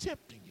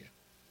tempting you.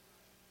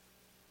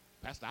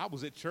 Pastor, I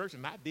was at church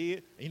and I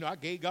did, I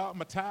gave God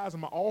my tithes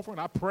and my offering,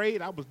 I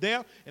prayed, I was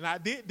there, and I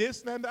did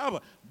this and the other.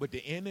 But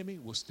the enemy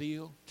will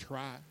still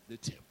try to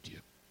tempt you.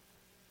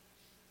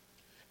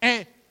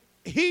 And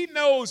he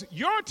knows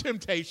your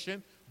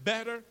temptation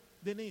better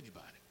than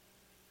anybody.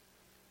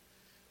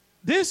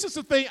 This is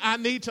the thing I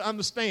need to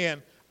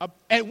understand.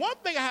 And one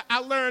thing I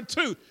learned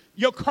too,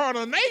 your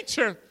carnal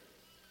nature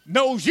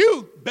knows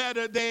you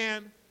better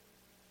than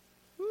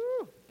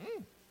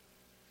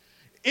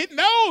it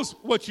knows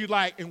what you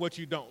like and what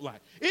you don't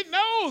like. It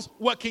knows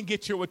what can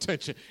get your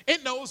attention.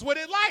 It knows what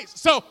it likes.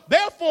 So,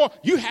 therefore,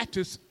 you have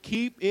to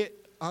keep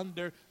it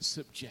under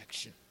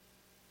subjection.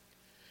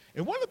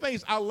 And one of the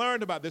things I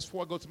learned about this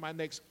before I go to my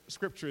next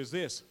scripture is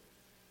this.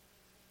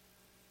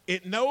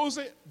 It knows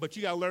it, but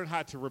you got to learn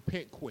how to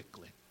repent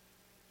quickly.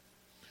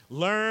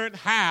 Learn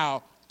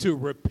how to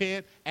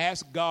repent.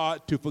 Ask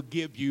God to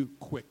forgive you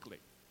quickly.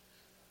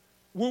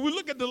 When we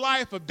look at the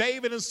life of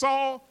David and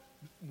Saul,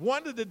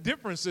 one of the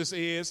differences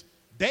is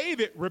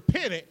David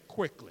repented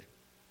quickly.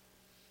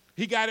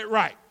 He got it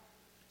right.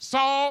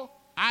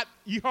 Saul,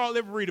 you hardly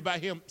ever read about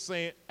him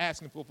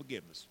asking for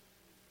forgiveness.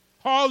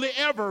 Hardly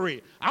ever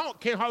read.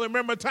 Can't hardly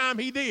remember a time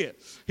he did.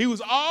 He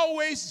was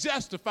always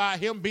justify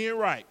him being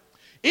right.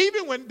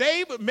 Even when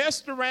David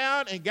messed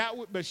around and got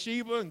with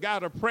Bathsheba and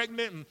got her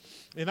pregnant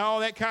and all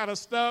that kind of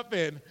stuff,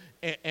 and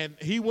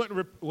he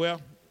wouldn't,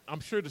 I'm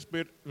sure the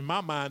Spirit, in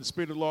my mind, the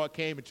Spirit of the Lord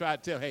came and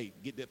tried to tell, hey,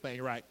 get that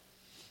thing right.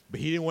 But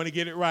he didn't want to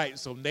get it right.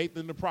 So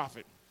Nathan the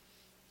prophet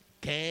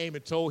came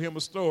and told him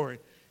a story,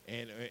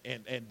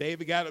 and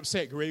David got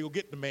upset, ready to go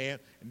get the man,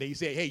 and then he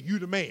said, hey, you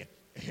the man.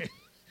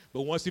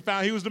 But once he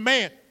found he was the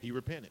man, he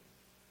repented.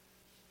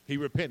 He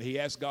repented. He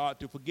asked God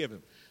to forgive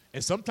him.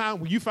 And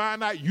sometimes when you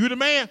find out you're the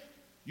man,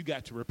 you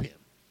got to repent.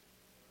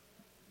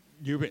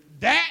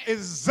 That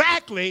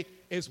exactly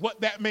is what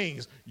that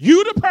means.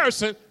 You the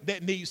person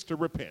that needs to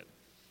repent.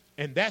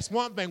 And that's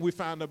one thing we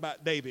found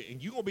about David.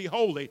 And you're going to be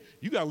holy,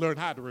 you got to learn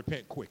how to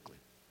repent quickly.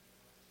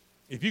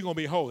 If you're going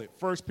to be holy.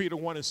 1 Peter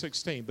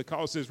 1:16,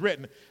 because it's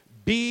written,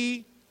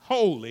 be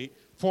holy,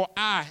 for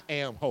I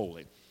am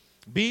holy.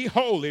 Be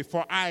holy,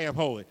 for I am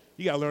holy.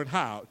 You got to learn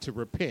how to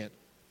repent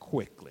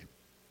quickly.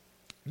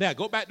 Now,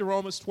 go back to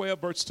Romans 12,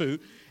 verse 2,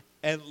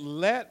 and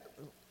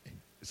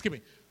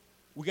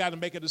we got to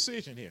make a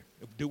decision here.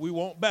 Do we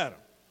want better?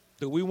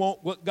 Do we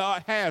want what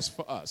God has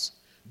for us?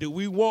 Do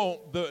we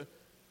want the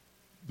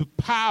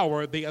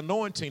power, the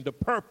anointing, the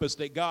purpose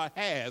that God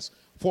has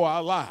for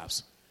our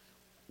lives?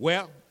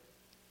 Well,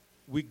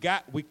 we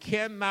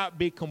cannot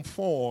be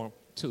conformed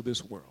to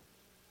this world.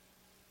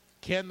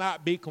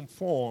 Cannot be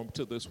conformed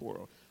to this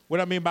world. What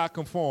I mean by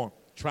conform?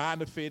 Trying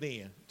to fit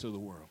in to the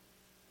world.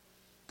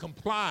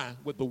 Complying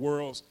with the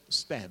world's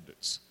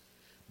standards.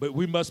 But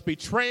we must be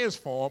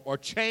transformed or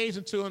changed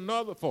into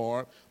another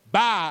form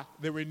by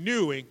the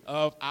renewing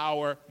of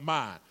our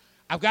mind.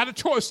 I've got a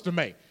choice to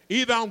make.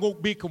 Either I'm going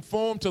to be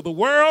conformed to the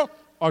world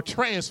or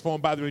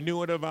transformed by the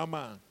renewing of our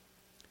mind.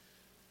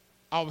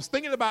 I was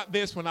thinking about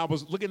this when I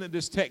was looking at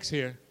this text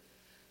here.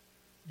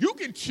 You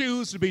can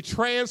choose to be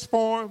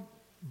transformed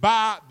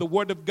by the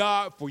word of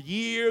God for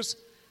years.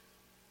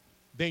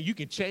 Then you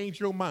can change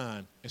your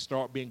mind and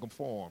start being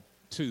conformed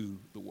to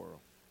the world.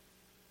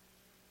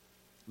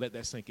 Let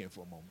that sink in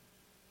for a moment.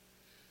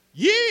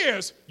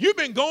 Years you've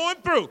been going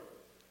through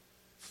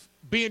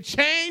being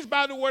changed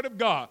by the word of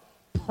God,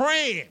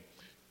 praying,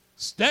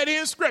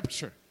 studying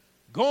scripture,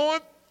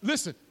 doing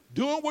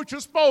what you're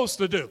supposed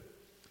to do.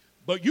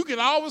 But you can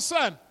all of a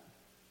sudden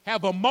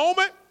have a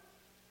moment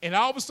and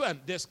all of a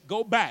sudden just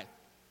go back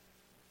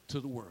to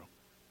the world.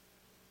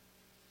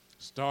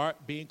 Start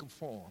being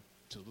conformed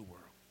to the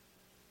world.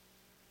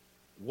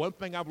 One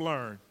thing I've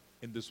learned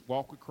in this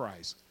walk with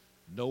Christ,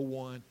 no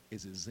one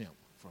is exempt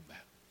from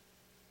that.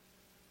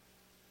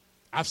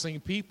 I've seen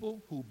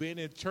people who've been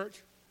in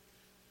church.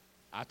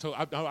 I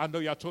know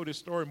y'all told this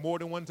story more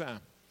than one time.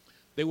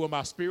 They were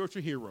my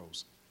spiritual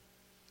heroes.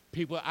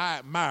 People I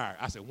admire.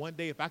 I said, one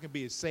day if I can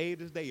be as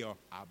saved as they are,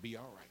 I'll be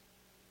all right.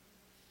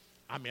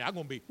 I mean, I'm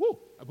going to be,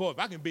 boy, if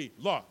I can be,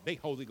 Lord, they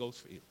Holy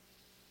Ghost filled.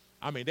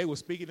 I mean, they were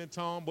speaking in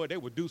tongues, boy, they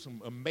would do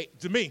some amazing,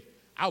 to me,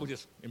 I was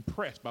just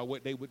impressed by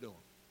what they were doing.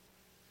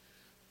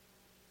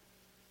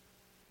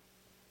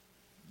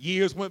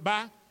 Years went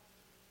by.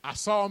 I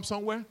saw them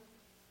somewhere.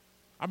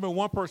 I remember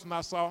one person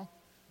I saw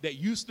that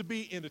used to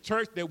be in the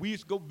church that we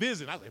used to go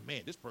visit. I was like,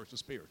 man, this person's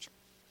spiritual.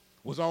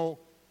 Was on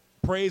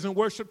praise and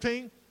worship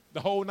team, the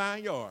whole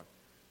 9 yards.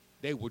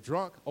 They were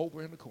drunk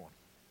over in the corner.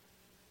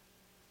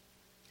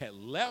 Had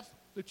left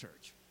the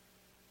church.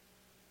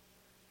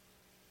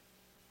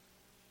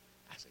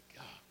 I said,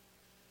 God.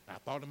 I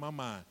thought in my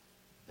mind,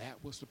 that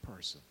was the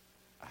person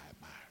I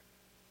admired.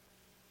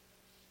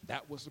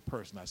 That was the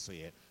person I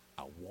said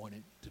I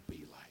wanted to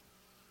be like.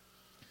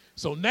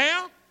 So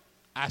now,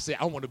 I said,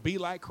 I want to be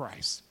like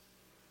Christ.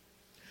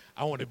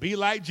 I want to be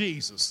like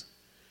Jesus.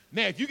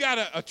 Now, if you got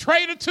a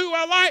trait or two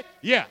I like,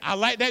 yeah, I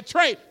like that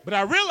trait. But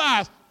I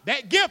realized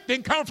that gift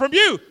didn't come from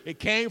you. It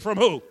came from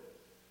who?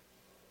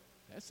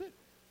 That's it.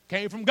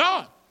 Came from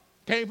God.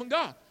 Came from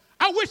God.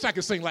 I wish I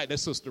could sing like that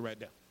sister right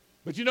there.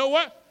 But you know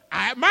what?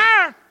 I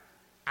admire.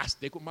 I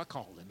stick with my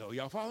calling, though.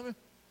 Y'all follow me?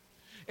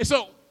 And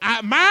so I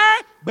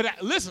admire,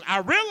 but listen, I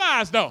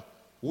realize, though,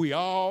 we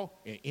all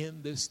are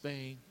in this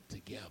thing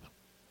together.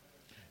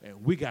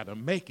 And we got to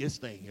make this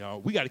thing, y'all.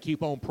 We got to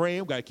keep on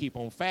praying. We got to keep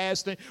on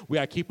fasting. We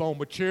got to keep on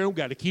maturing. We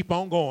got to keep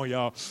on going,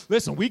 y'all.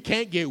 Listen, we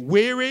can't get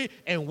weary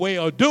and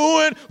well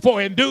doing,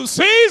 for in due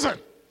season,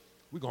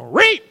 we're going to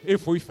reap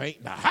if we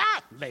faint not.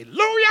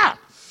 Hallelujah.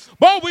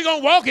 But we're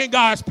going to walk in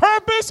God's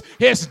purpose,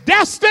 his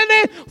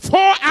destiny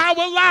for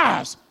our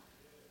lives.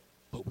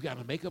 But we got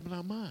to make up in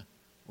our mind.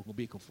 We're going to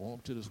be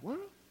conformed to this world?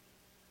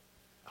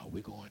 Are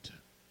we going to?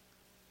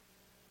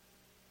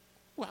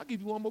 Well, I'll give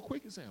you one more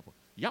quick example.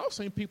 Y'all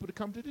seen people that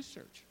come to this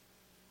church.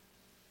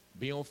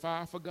 be on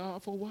fire for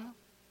God for a while,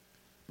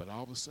 but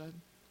all of a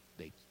sudden,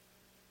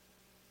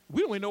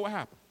 we don't even know what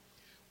happened.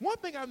 One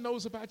thing I've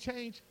noticed about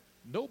change,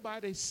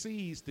 nobody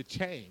sees the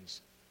change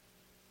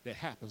that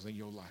happens in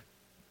your life.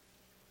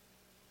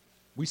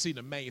 We see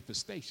the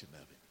manifestation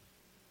of it.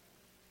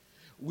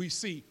 We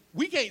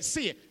can't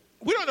see it.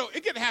 We don't know,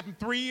 it could have happened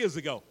 3 years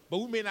ago, but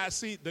we may not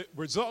see the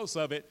results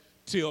of it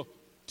till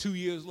 2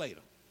 years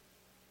later.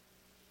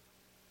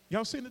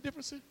 Y'all seen the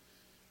difference?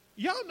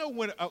 Y'all know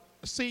when a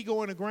seed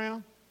go in the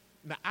ground?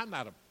 Now,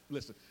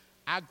 listen,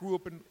 I grew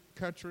up in the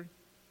country.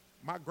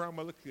 My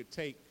grandmother could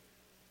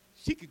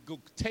go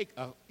take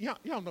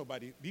y'all know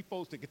about these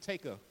folks that could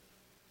take a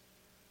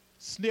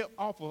snip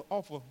off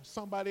of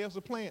somebody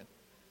else's plant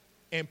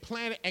and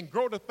plant it and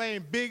grow the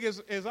thing big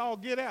as all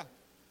get out.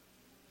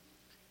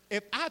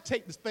 If I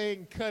take this thing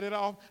and cut it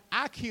off,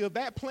 I kill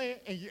that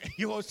plant and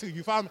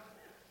you follow me?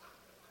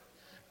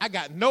 I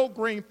got no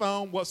green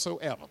thumb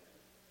whatsoever.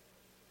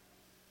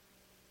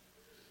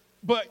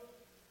 But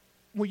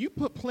when you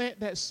plant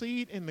that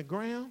seed in the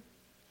ground,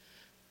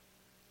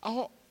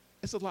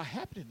 it's a lot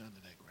happening under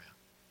that ground.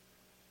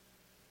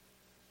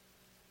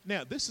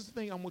 Now, this is the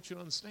thing I want you to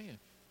understand.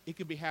 It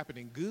can be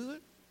happening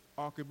good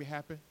or it can be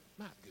happening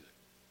not good.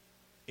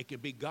 It can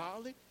be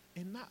godly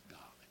and not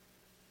godly.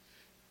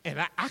 And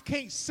I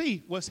can't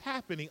see what's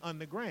happening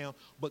underground,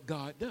 but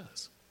God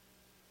does.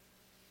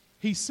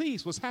 He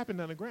sees what's happening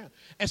underground.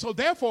 And so,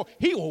 therefore,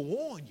 he will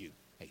warn you.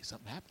 Hey,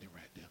 something happening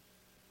right there.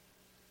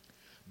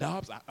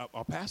 Dobbs,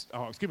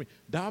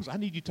 I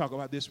need you to talk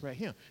about this right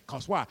here.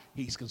 Because why?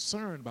 He's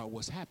concerned about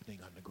what's happening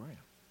underground.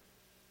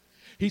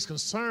 He's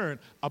concerned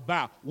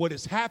about what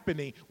is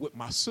happening with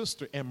my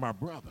sister and my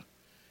brother.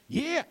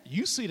 Yeah,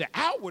 you see the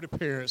outward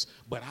appearance,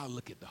 but I'll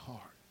look at the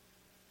heart.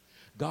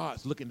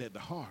 God's looking at the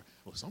heart.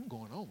 Well, something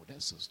going on with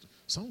that sister.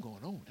 Something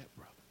going on with that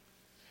brother.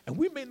 And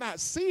we may not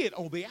see it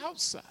on the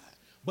outside,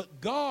 but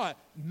God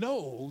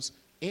knows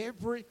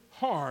every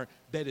heart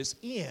that is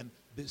in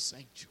this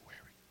sanctuary.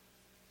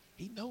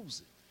 He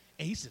knows it.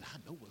 And he said, I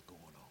know what's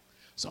going on.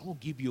 So I'm going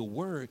to give you a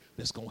word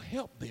that's going to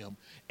help them.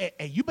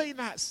 And you may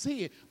not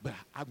see it, but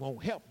I'm going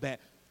to help that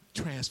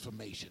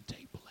transformation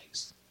take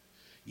place.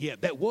 Yeah,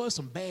 that was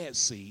some bad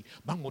seed,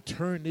 but I'm going to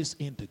turn this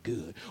into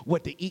good.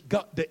 What the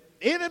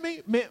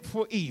enemy meant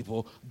for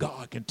evil,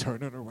 God can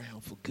turn it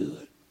around for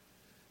good.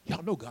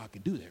 Y'all know God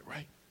can do that,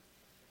 right?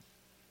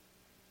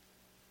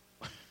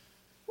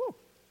 Woo.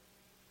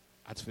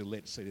 I just feel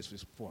led to say this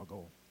before I go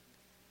on.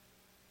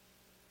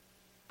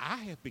 I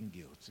have been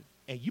guilty,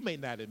 and you may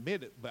not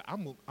admit it, but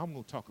I'm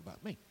going to talk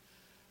about me.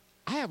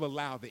 I have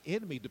allowed the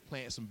enemy to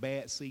plant some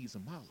bad seeds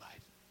in my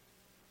life.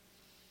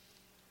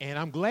 And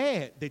I'm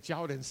glad that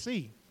y'all didn't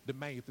see the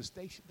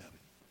manifestation of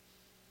it.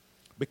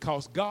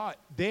 Because God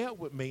dealt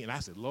with me, and I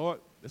said, Lord,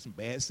 there's some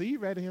bad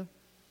seed right in here.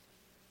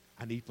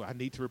 I need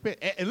to repent.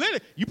 And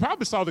literally, you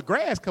probably saw the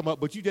grass come up,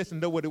 but you just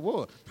didn't know what it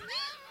was.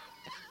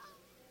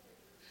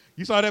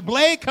 You saw that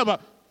blade come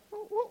up.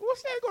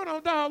 What's that going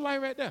on, dog, like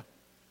right there?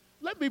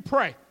 Let me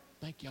pray.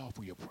 Thank y'all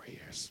for your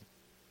prayers.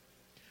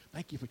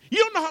 Thank you you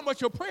don't know how much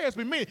your prayers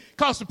be meaning,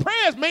 because the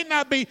prayers may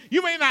not be,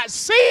 you may not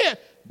see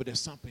it, but there's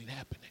something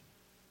happening.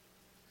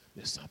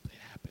 There's something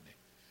happening.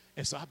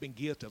 And so I've been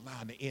guilty of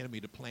allowing the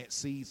enemy to plant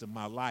seeds in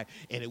my life,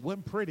 and it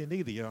wasn't pretty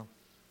neither, y'all.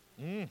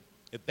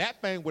 If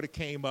that thing would have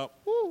came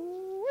up,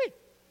 woo-wee.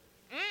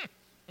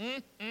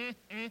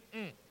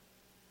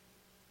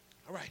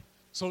 All right.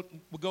 So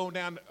we're going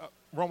down to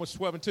Romans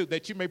 12:2,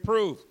 that you may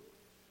prove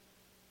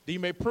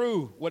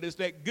what is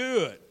that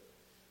good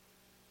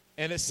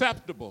and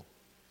acceptable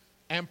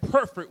and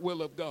perfect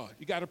will of God.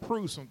 You got to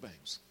prove some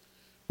things.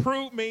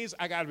 Prove means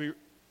I got to be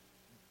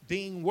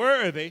deemed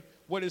worthy.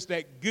 What is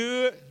that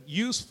good,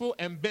 useful,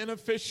 and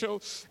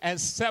beneficial,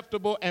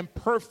 acceptable, and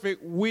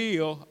perfect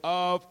will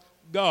of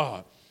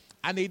God?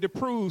 I need to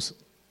prove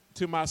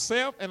to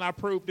myself, and I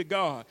prove to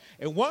God.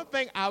 And one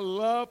thing I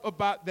love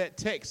about that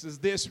text is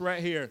this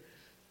right here.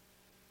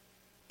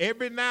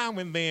 Every now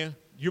and then,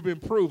 you've been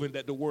proving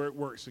that the word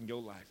works in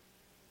your life.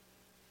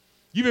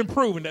 You've been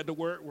proving that the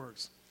word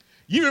works.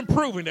 You've been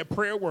proving that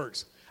prayer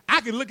works.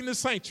 I can look in the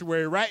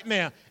sanctuary right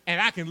now,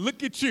 and I can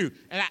look at you,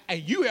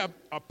 and you have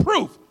a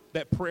proof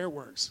that prayer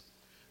works.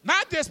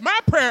 Not just my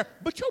prayer,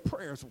 but your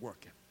prayers are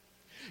working.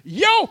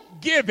 Your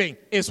giving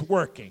is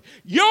working.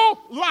 Your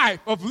life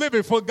of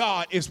living for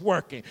God is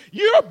working.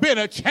 You've been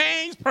a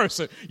changed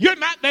person. You're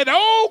not that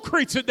old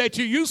creature that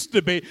you used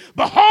to be.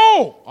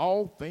 Behold,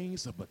 all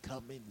things are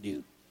becoming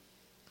new.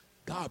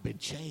 God been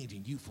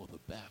changing you for the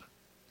better.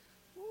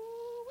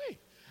 Ooh-wee.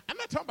 I'm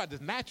not talking about this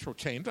natural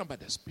change. I'm talking about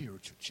that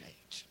spiritual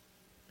change.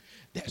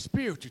 That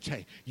spiritual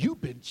change.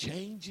 You've been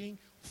changing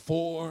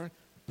for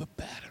the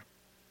better.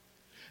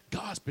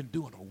 God's been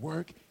doing a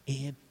work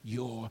in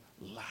your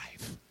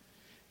life.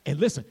 And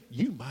listen,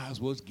 you might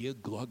as well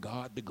give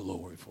God the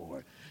glory for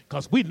it.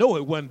 Because we know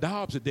it wasn't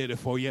Dobbs that did it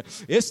for you.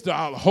 It's the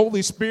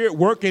Holy Spirit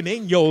working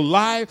in your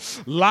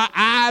life.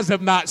 Eyes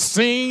have not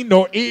seen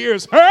nor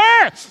ears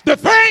heard the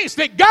things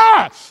that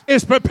God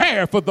is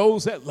prepared for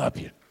those that love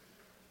you.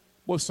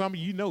 Well, some of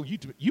you know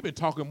you've been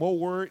talking more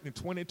word in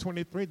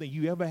 2023 than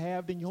you ever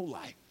have in your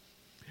life.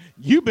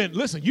 You've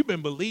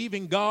been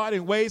believing God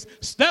in ways,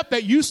 stuff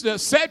that used to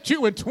upset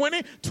you in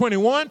 20,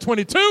 21,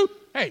 22.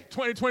 Hey,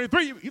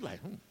 2023, you're like,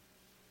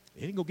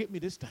 it ain't going to get me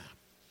this time.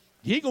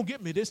 You ain't going to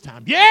get me this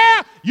time.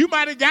 Yeah, you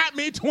might have got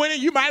me 20,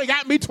 you might have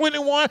got me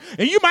 21,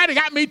 and you might have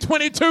got me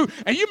 22,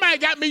 and you might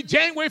have got me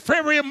January,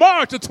 February, and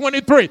March of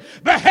 23.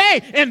 But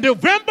hey, in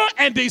November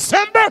and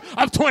December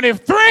of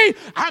 23,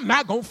 I'm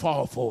not going to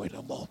fall for it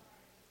no more.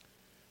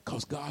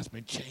 Because God's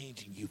been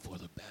changing you for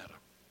the better.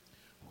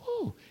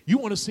 Woo. You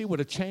want to see what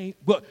a change,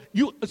 but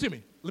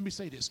let me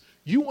say this.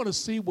 You want to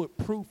see what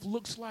proof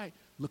looks like?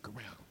 Look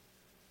around.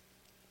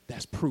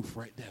 That's proof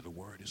right there. The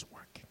word is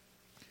working.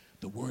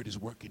 The word is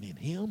working in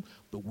him.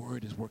 The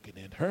word is working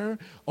in her.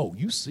 Oh,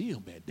 you see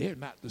them, man. They're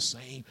not the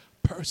same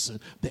person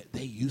that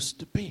they used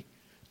to be.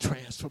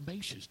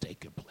 Transformation is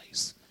taking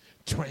place.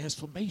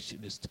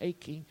 Transformation is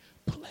taking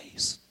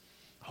place.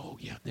 Oh,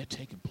 yeah, they're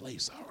taking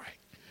place. All right.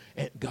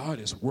 And God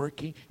is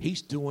working.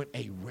 He's doing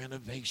a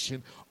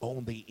renovation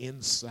on the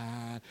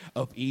inside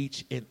of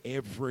each and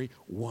every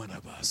one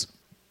of us.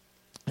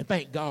 And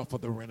thank God for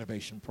the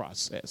renovation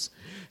process,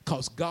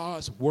 because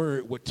God's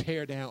word will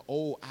tear down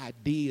old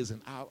ideas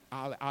and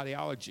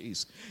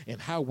ideologies and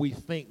how we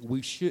think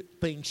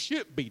things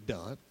should be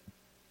done,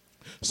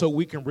 so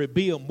we can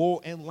rebuild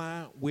more in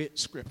line with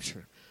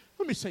Scripture.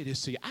 Let me say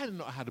this to you. I didn't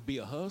know how to be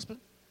a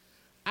husband.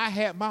 I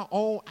had my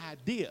own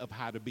idea of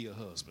how to be a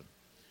husband.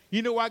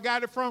 You know where I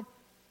got it from?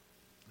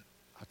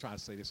 I'll try to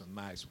say this in a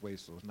nice way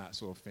so it's not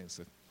so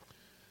offensive.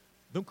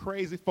 Them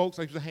crazy folks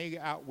I used to hang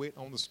out with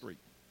on the street.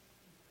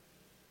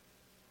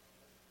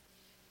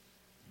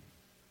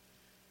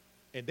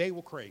 And they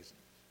were crazy.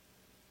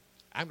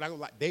 I'm not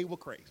gonna lie, they were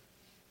crazy.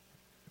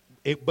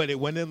 But it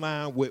went in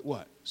line with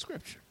what?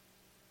 Scripture.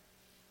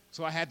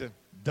 So I had to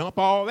dump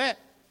all that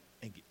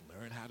and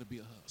learn how to be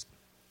a husband.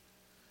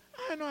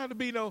 I didn't know how to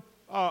be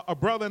a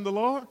brother in the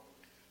Lord.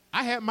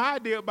 I had my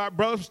idea about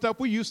brothers and stuff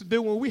we used to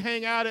do when we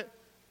hang out at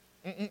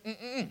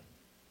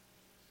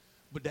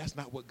But that's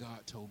not what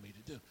God told me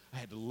to do. I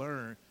had to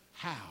learn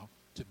how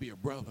to be a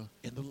brother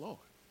in the Lord.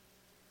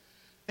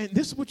 And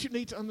this is what you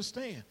need to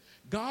understand.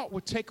 God will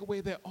take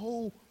away that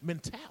old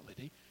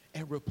mentality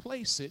and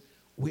replace it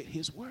with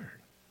his word.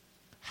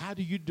 How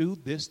do you do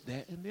this,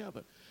 that, and the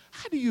other?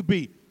 How do you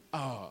be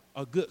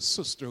a good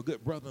sister, a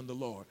good brother in the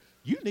Lord?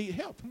 You need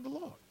help from the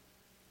Lord.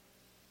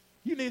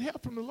 You need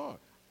help from the Lord.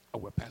 Oh,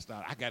 well, Pastor,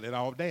 I got it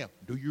all down.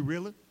 Do you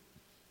really?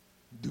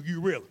 Do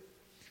you really?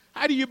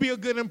 How do you be a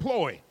good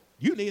employee?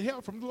 You need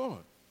help from the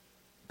Lord.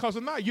 Because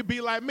if not, you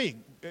be like me.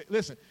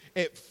 Listen,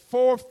 at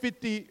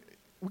 4:50,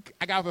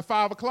 I got up at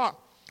 5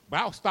 o'clock, but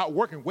I'll start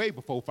working way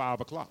before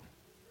 5 o'clock.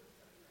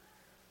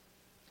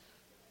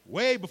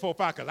 Way before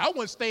 5, because I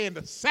wasn't staying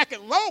a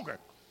second longer.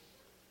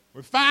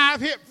 When 5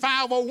 hit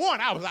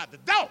 5:01, I was out the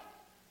door.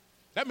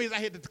 That means I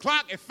hit the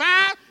clock at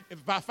 5,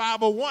 and by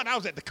 5:01, I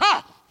was at the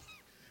car.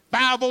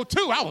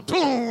 5:02, I was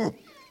boom.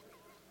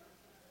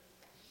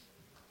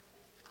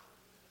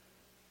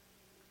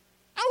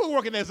 I was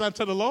working as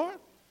unto the Lord.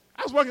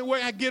 I was working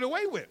where I get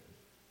away with.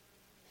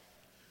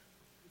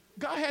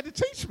 God had to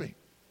teach me.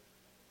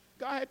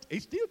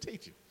 He's still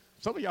teaching.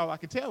 Some of y'all, I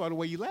can tell by the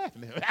way you're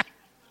laughing.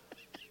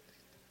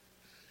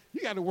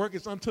 You got to work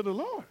as unto the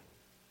Lord.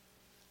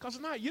 Because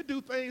now you do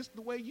things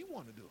the way you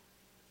want to do.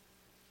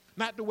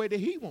 Not the way that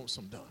he wants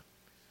them done.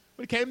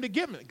 When it came to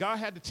giving, God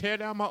had to tear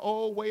down my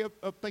old way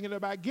of thinking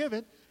about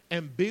giving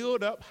and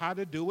build up how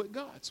to do it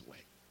God's way.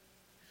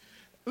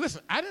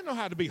 Listen, I didn't know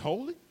how to be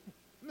holy.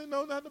 I didn't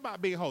know nothing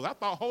about being holy. I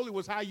thought holy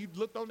was how you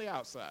looked on the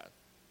outside.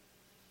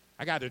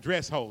 I got to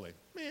dress holy.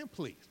 Man,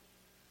 please.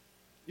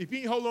 If you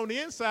ain't holy on the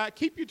inside,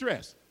 keep your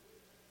dress.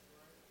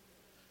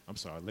 I'm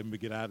sorry, let me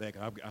get out of that,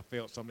 because I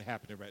felt something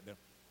happening right there.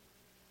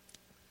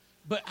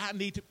 But I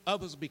need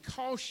others to be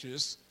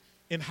cautious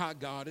in how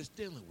God is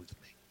dealing with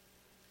me.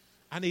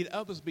 I need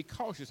others to be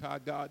cautious how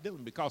God is dealing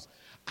with me, because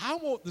I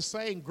want the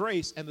same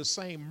grace and the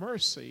same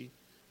mercy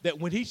that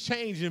when he's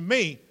changing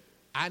me,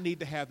 I need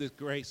to have this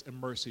grace and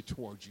mercy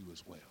towards you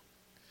as well.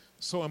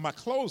 So in my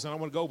closing, I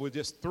want to go over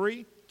just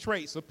 3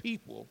 traits of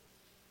people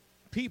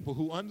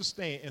who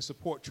understand and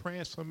support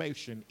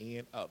transformation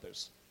in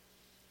others.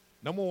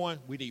 Number 1,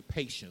 we need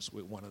patience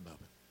with one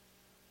another.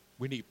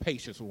 We need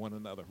patience with one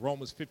another.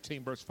 Romans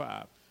 15, verse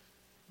 5.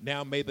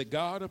 Now may the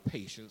God of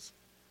patience,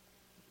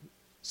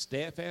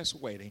 steadfast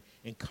waiting,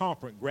 and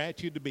comfort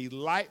grant you to be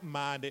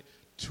like-minded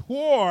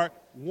toward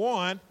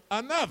one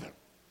another,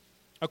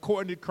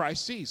 according to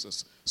Christ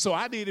Jesus. So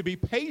I need to be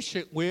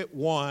patient with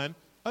one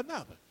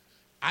another.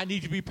 I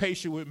need you to be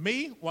patient with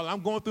me while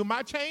I'm going through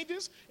my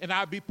changes, and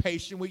I'll be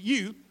patient with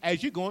you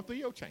as you're going through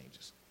your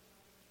changes.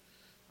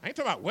 I ain't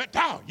talking about, what,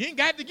 dog, you ain't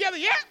got it together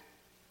yet?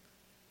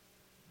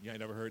 You ain't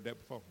never heard that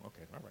before?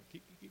 Okay, all right,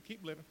 keep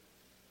living.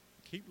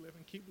 Keep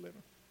living, keep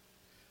living.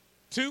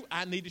 2,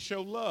 I need to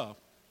show love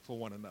for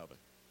one another.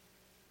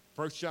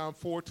 1 John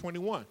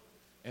 4:21.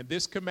 And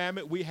this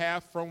commandment we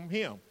have from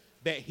him,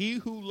 that he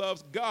who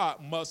loves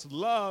God must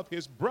love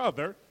his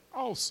brother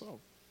also.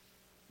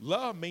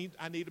 Love means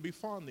I need to be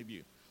fond of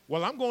you.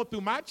 Well, I'm going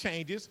through my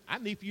changes. I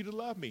need for you to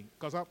love me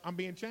because I'm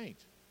being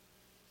changed.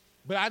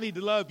 But I need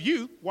to love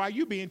you while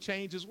you're being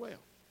changed as well.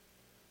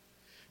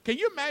 Can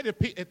you imagine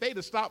if they'd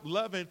have stopped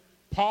loving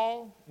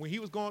Paul when he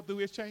was going through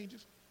his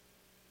changes?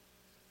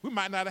 We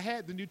might not have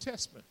had the New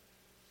Testament.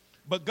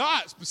 But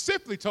God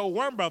specifically told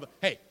one brother,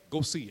 hey,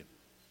 go see him.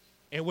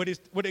 And what did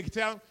he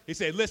tell him? He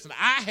said, listen,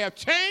 I have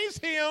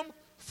changed him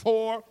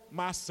for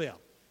myself.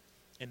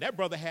 And that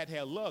brother had to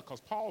have love because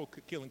Paul was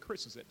killing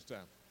Christians at the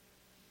time.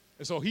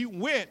 And so he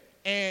went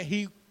and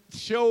he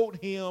showed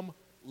him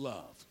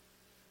love.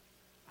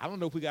 I don't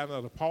know if we got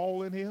another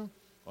Paul in here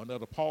or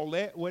another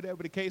Paulette,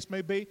 whatever the case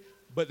may be,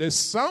 but there's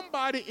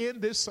somebody in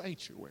this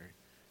sanctuary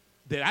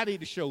that I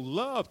need to show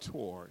love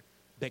toward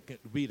that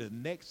could be the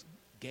next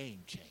game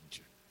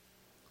changer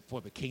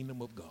for the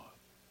kingdom of God.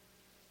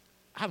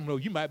 I don't know,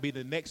 you might be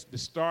the next to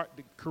start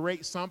to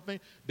create something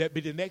that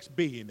be the next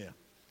billionaire.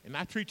 And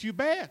I treat you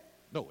bad.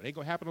 No, it ain't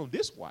going to happen on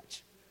this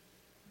watch.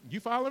 You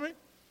follow me?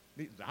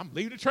 I'm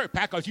leaving the church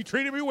because you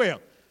treated me well.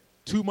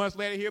 2 months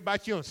later, hear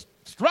about you on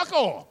Struck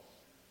Oil.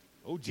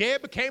 Old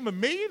Jed became a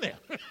millionaire.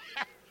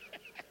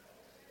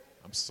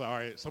 I'm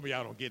sorry. Some of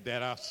y'all don't get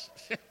that out.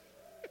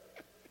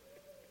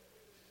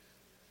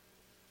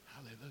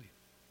 Hallelujah.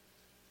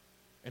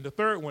 And the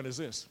third one is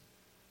this.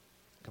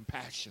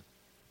 Compassion.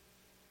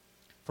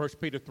 1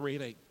 Peter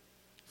 3:8.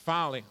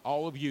 Finally,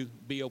 all of you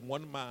be of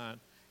one mind,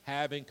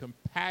 having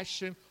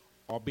compassion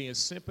or being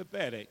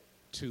sympathetic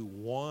to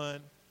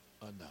one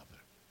another.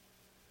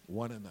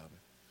 One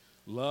another.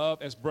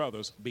 Love as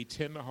brothers, be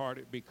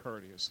tenderhearted, be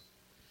courteous.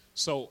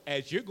 So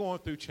as you're going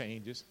through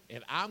changes,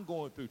 and I'm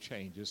going through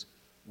changes,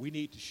 we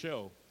need to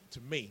show,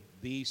 to me,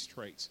 these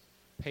traits.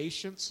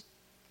 Patience,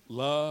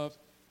 love,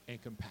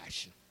 and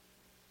compassion.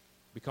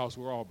 Because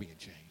we're all being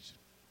changed.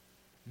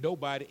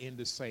 Nobody in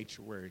this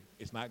sanctuary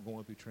is not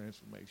going through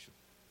transformation.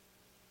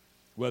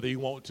 Whether you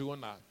want to or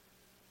not.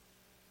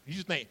 You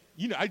just think,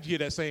 I hear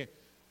that saying,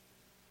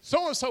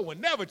 so-and-so will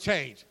never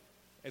change.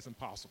 It's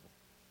impossible.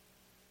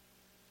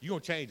 You're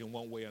going to change in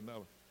one way or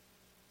another.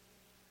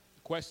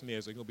 The question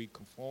is, are you going to be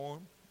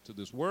conformed to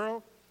this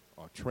world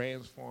or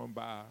transformed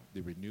by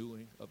the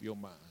renewing of your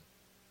mind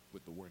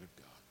with the Word of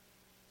God?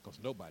 Because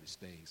nobody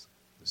stays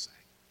the same.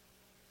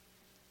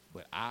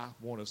 But I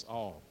want us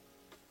all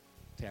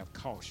to have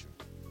caution.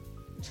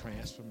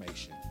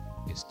 Transformation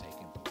is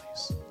taking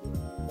place.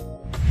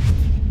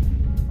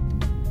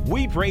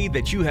 We pray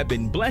that you have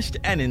been blessed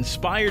and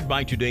inspired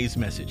by today's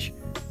message.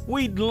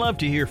 We'd love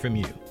to hear from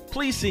you.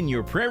 Please send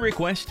your prayer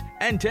requests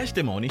and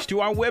testimonies to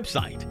our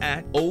website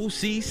at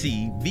occvr.org.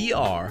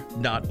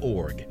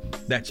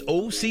 That's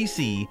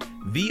occvr.org.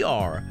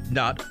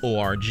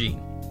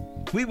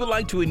 We would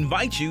like to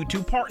invite you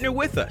to partner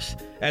with us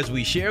as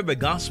we share the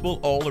gospel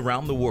all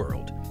around the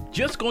world.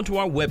 Just go to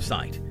our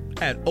website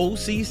at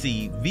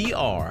occvr.org.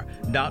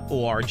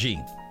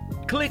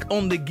 Click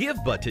on the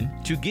Give button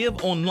to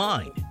give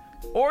online,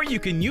 or you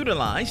can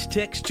utilize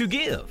Text to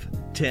Give.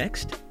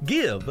 Text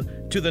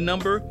GIVE to the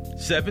number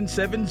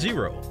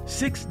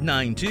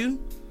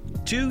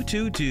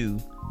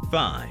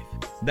 770-692-2225.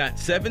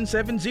 That's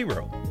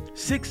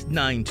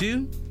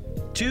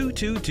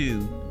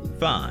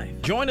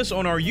 770-692-2225. Join us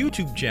on our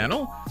YouTube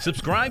channel,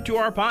 subscribe to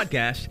our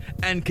podcast,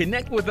 and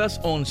connect with us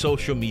on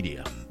social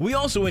media. We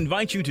also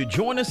invite you to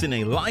join us in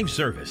a live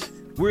service.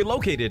 We're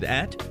located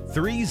at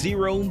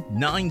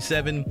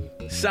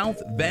 3097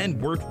 South Van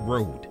Wert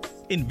Road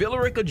in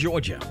Villarica,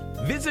 Georgia.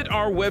 Visit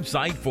our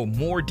website for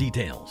more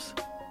details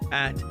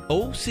at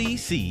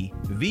occvr.org.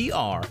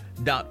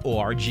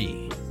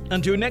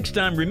 Until next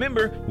time,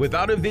 remember,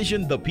 without a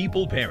vision, the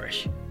people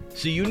perish.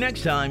 See you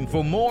next time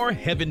for more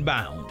Heaven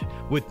Bound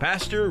with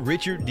Pastor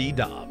Richard D.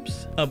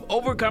 Dobbs of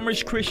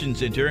Overcomers Christian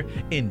Center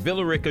in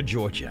Villarica,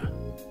 Georgia.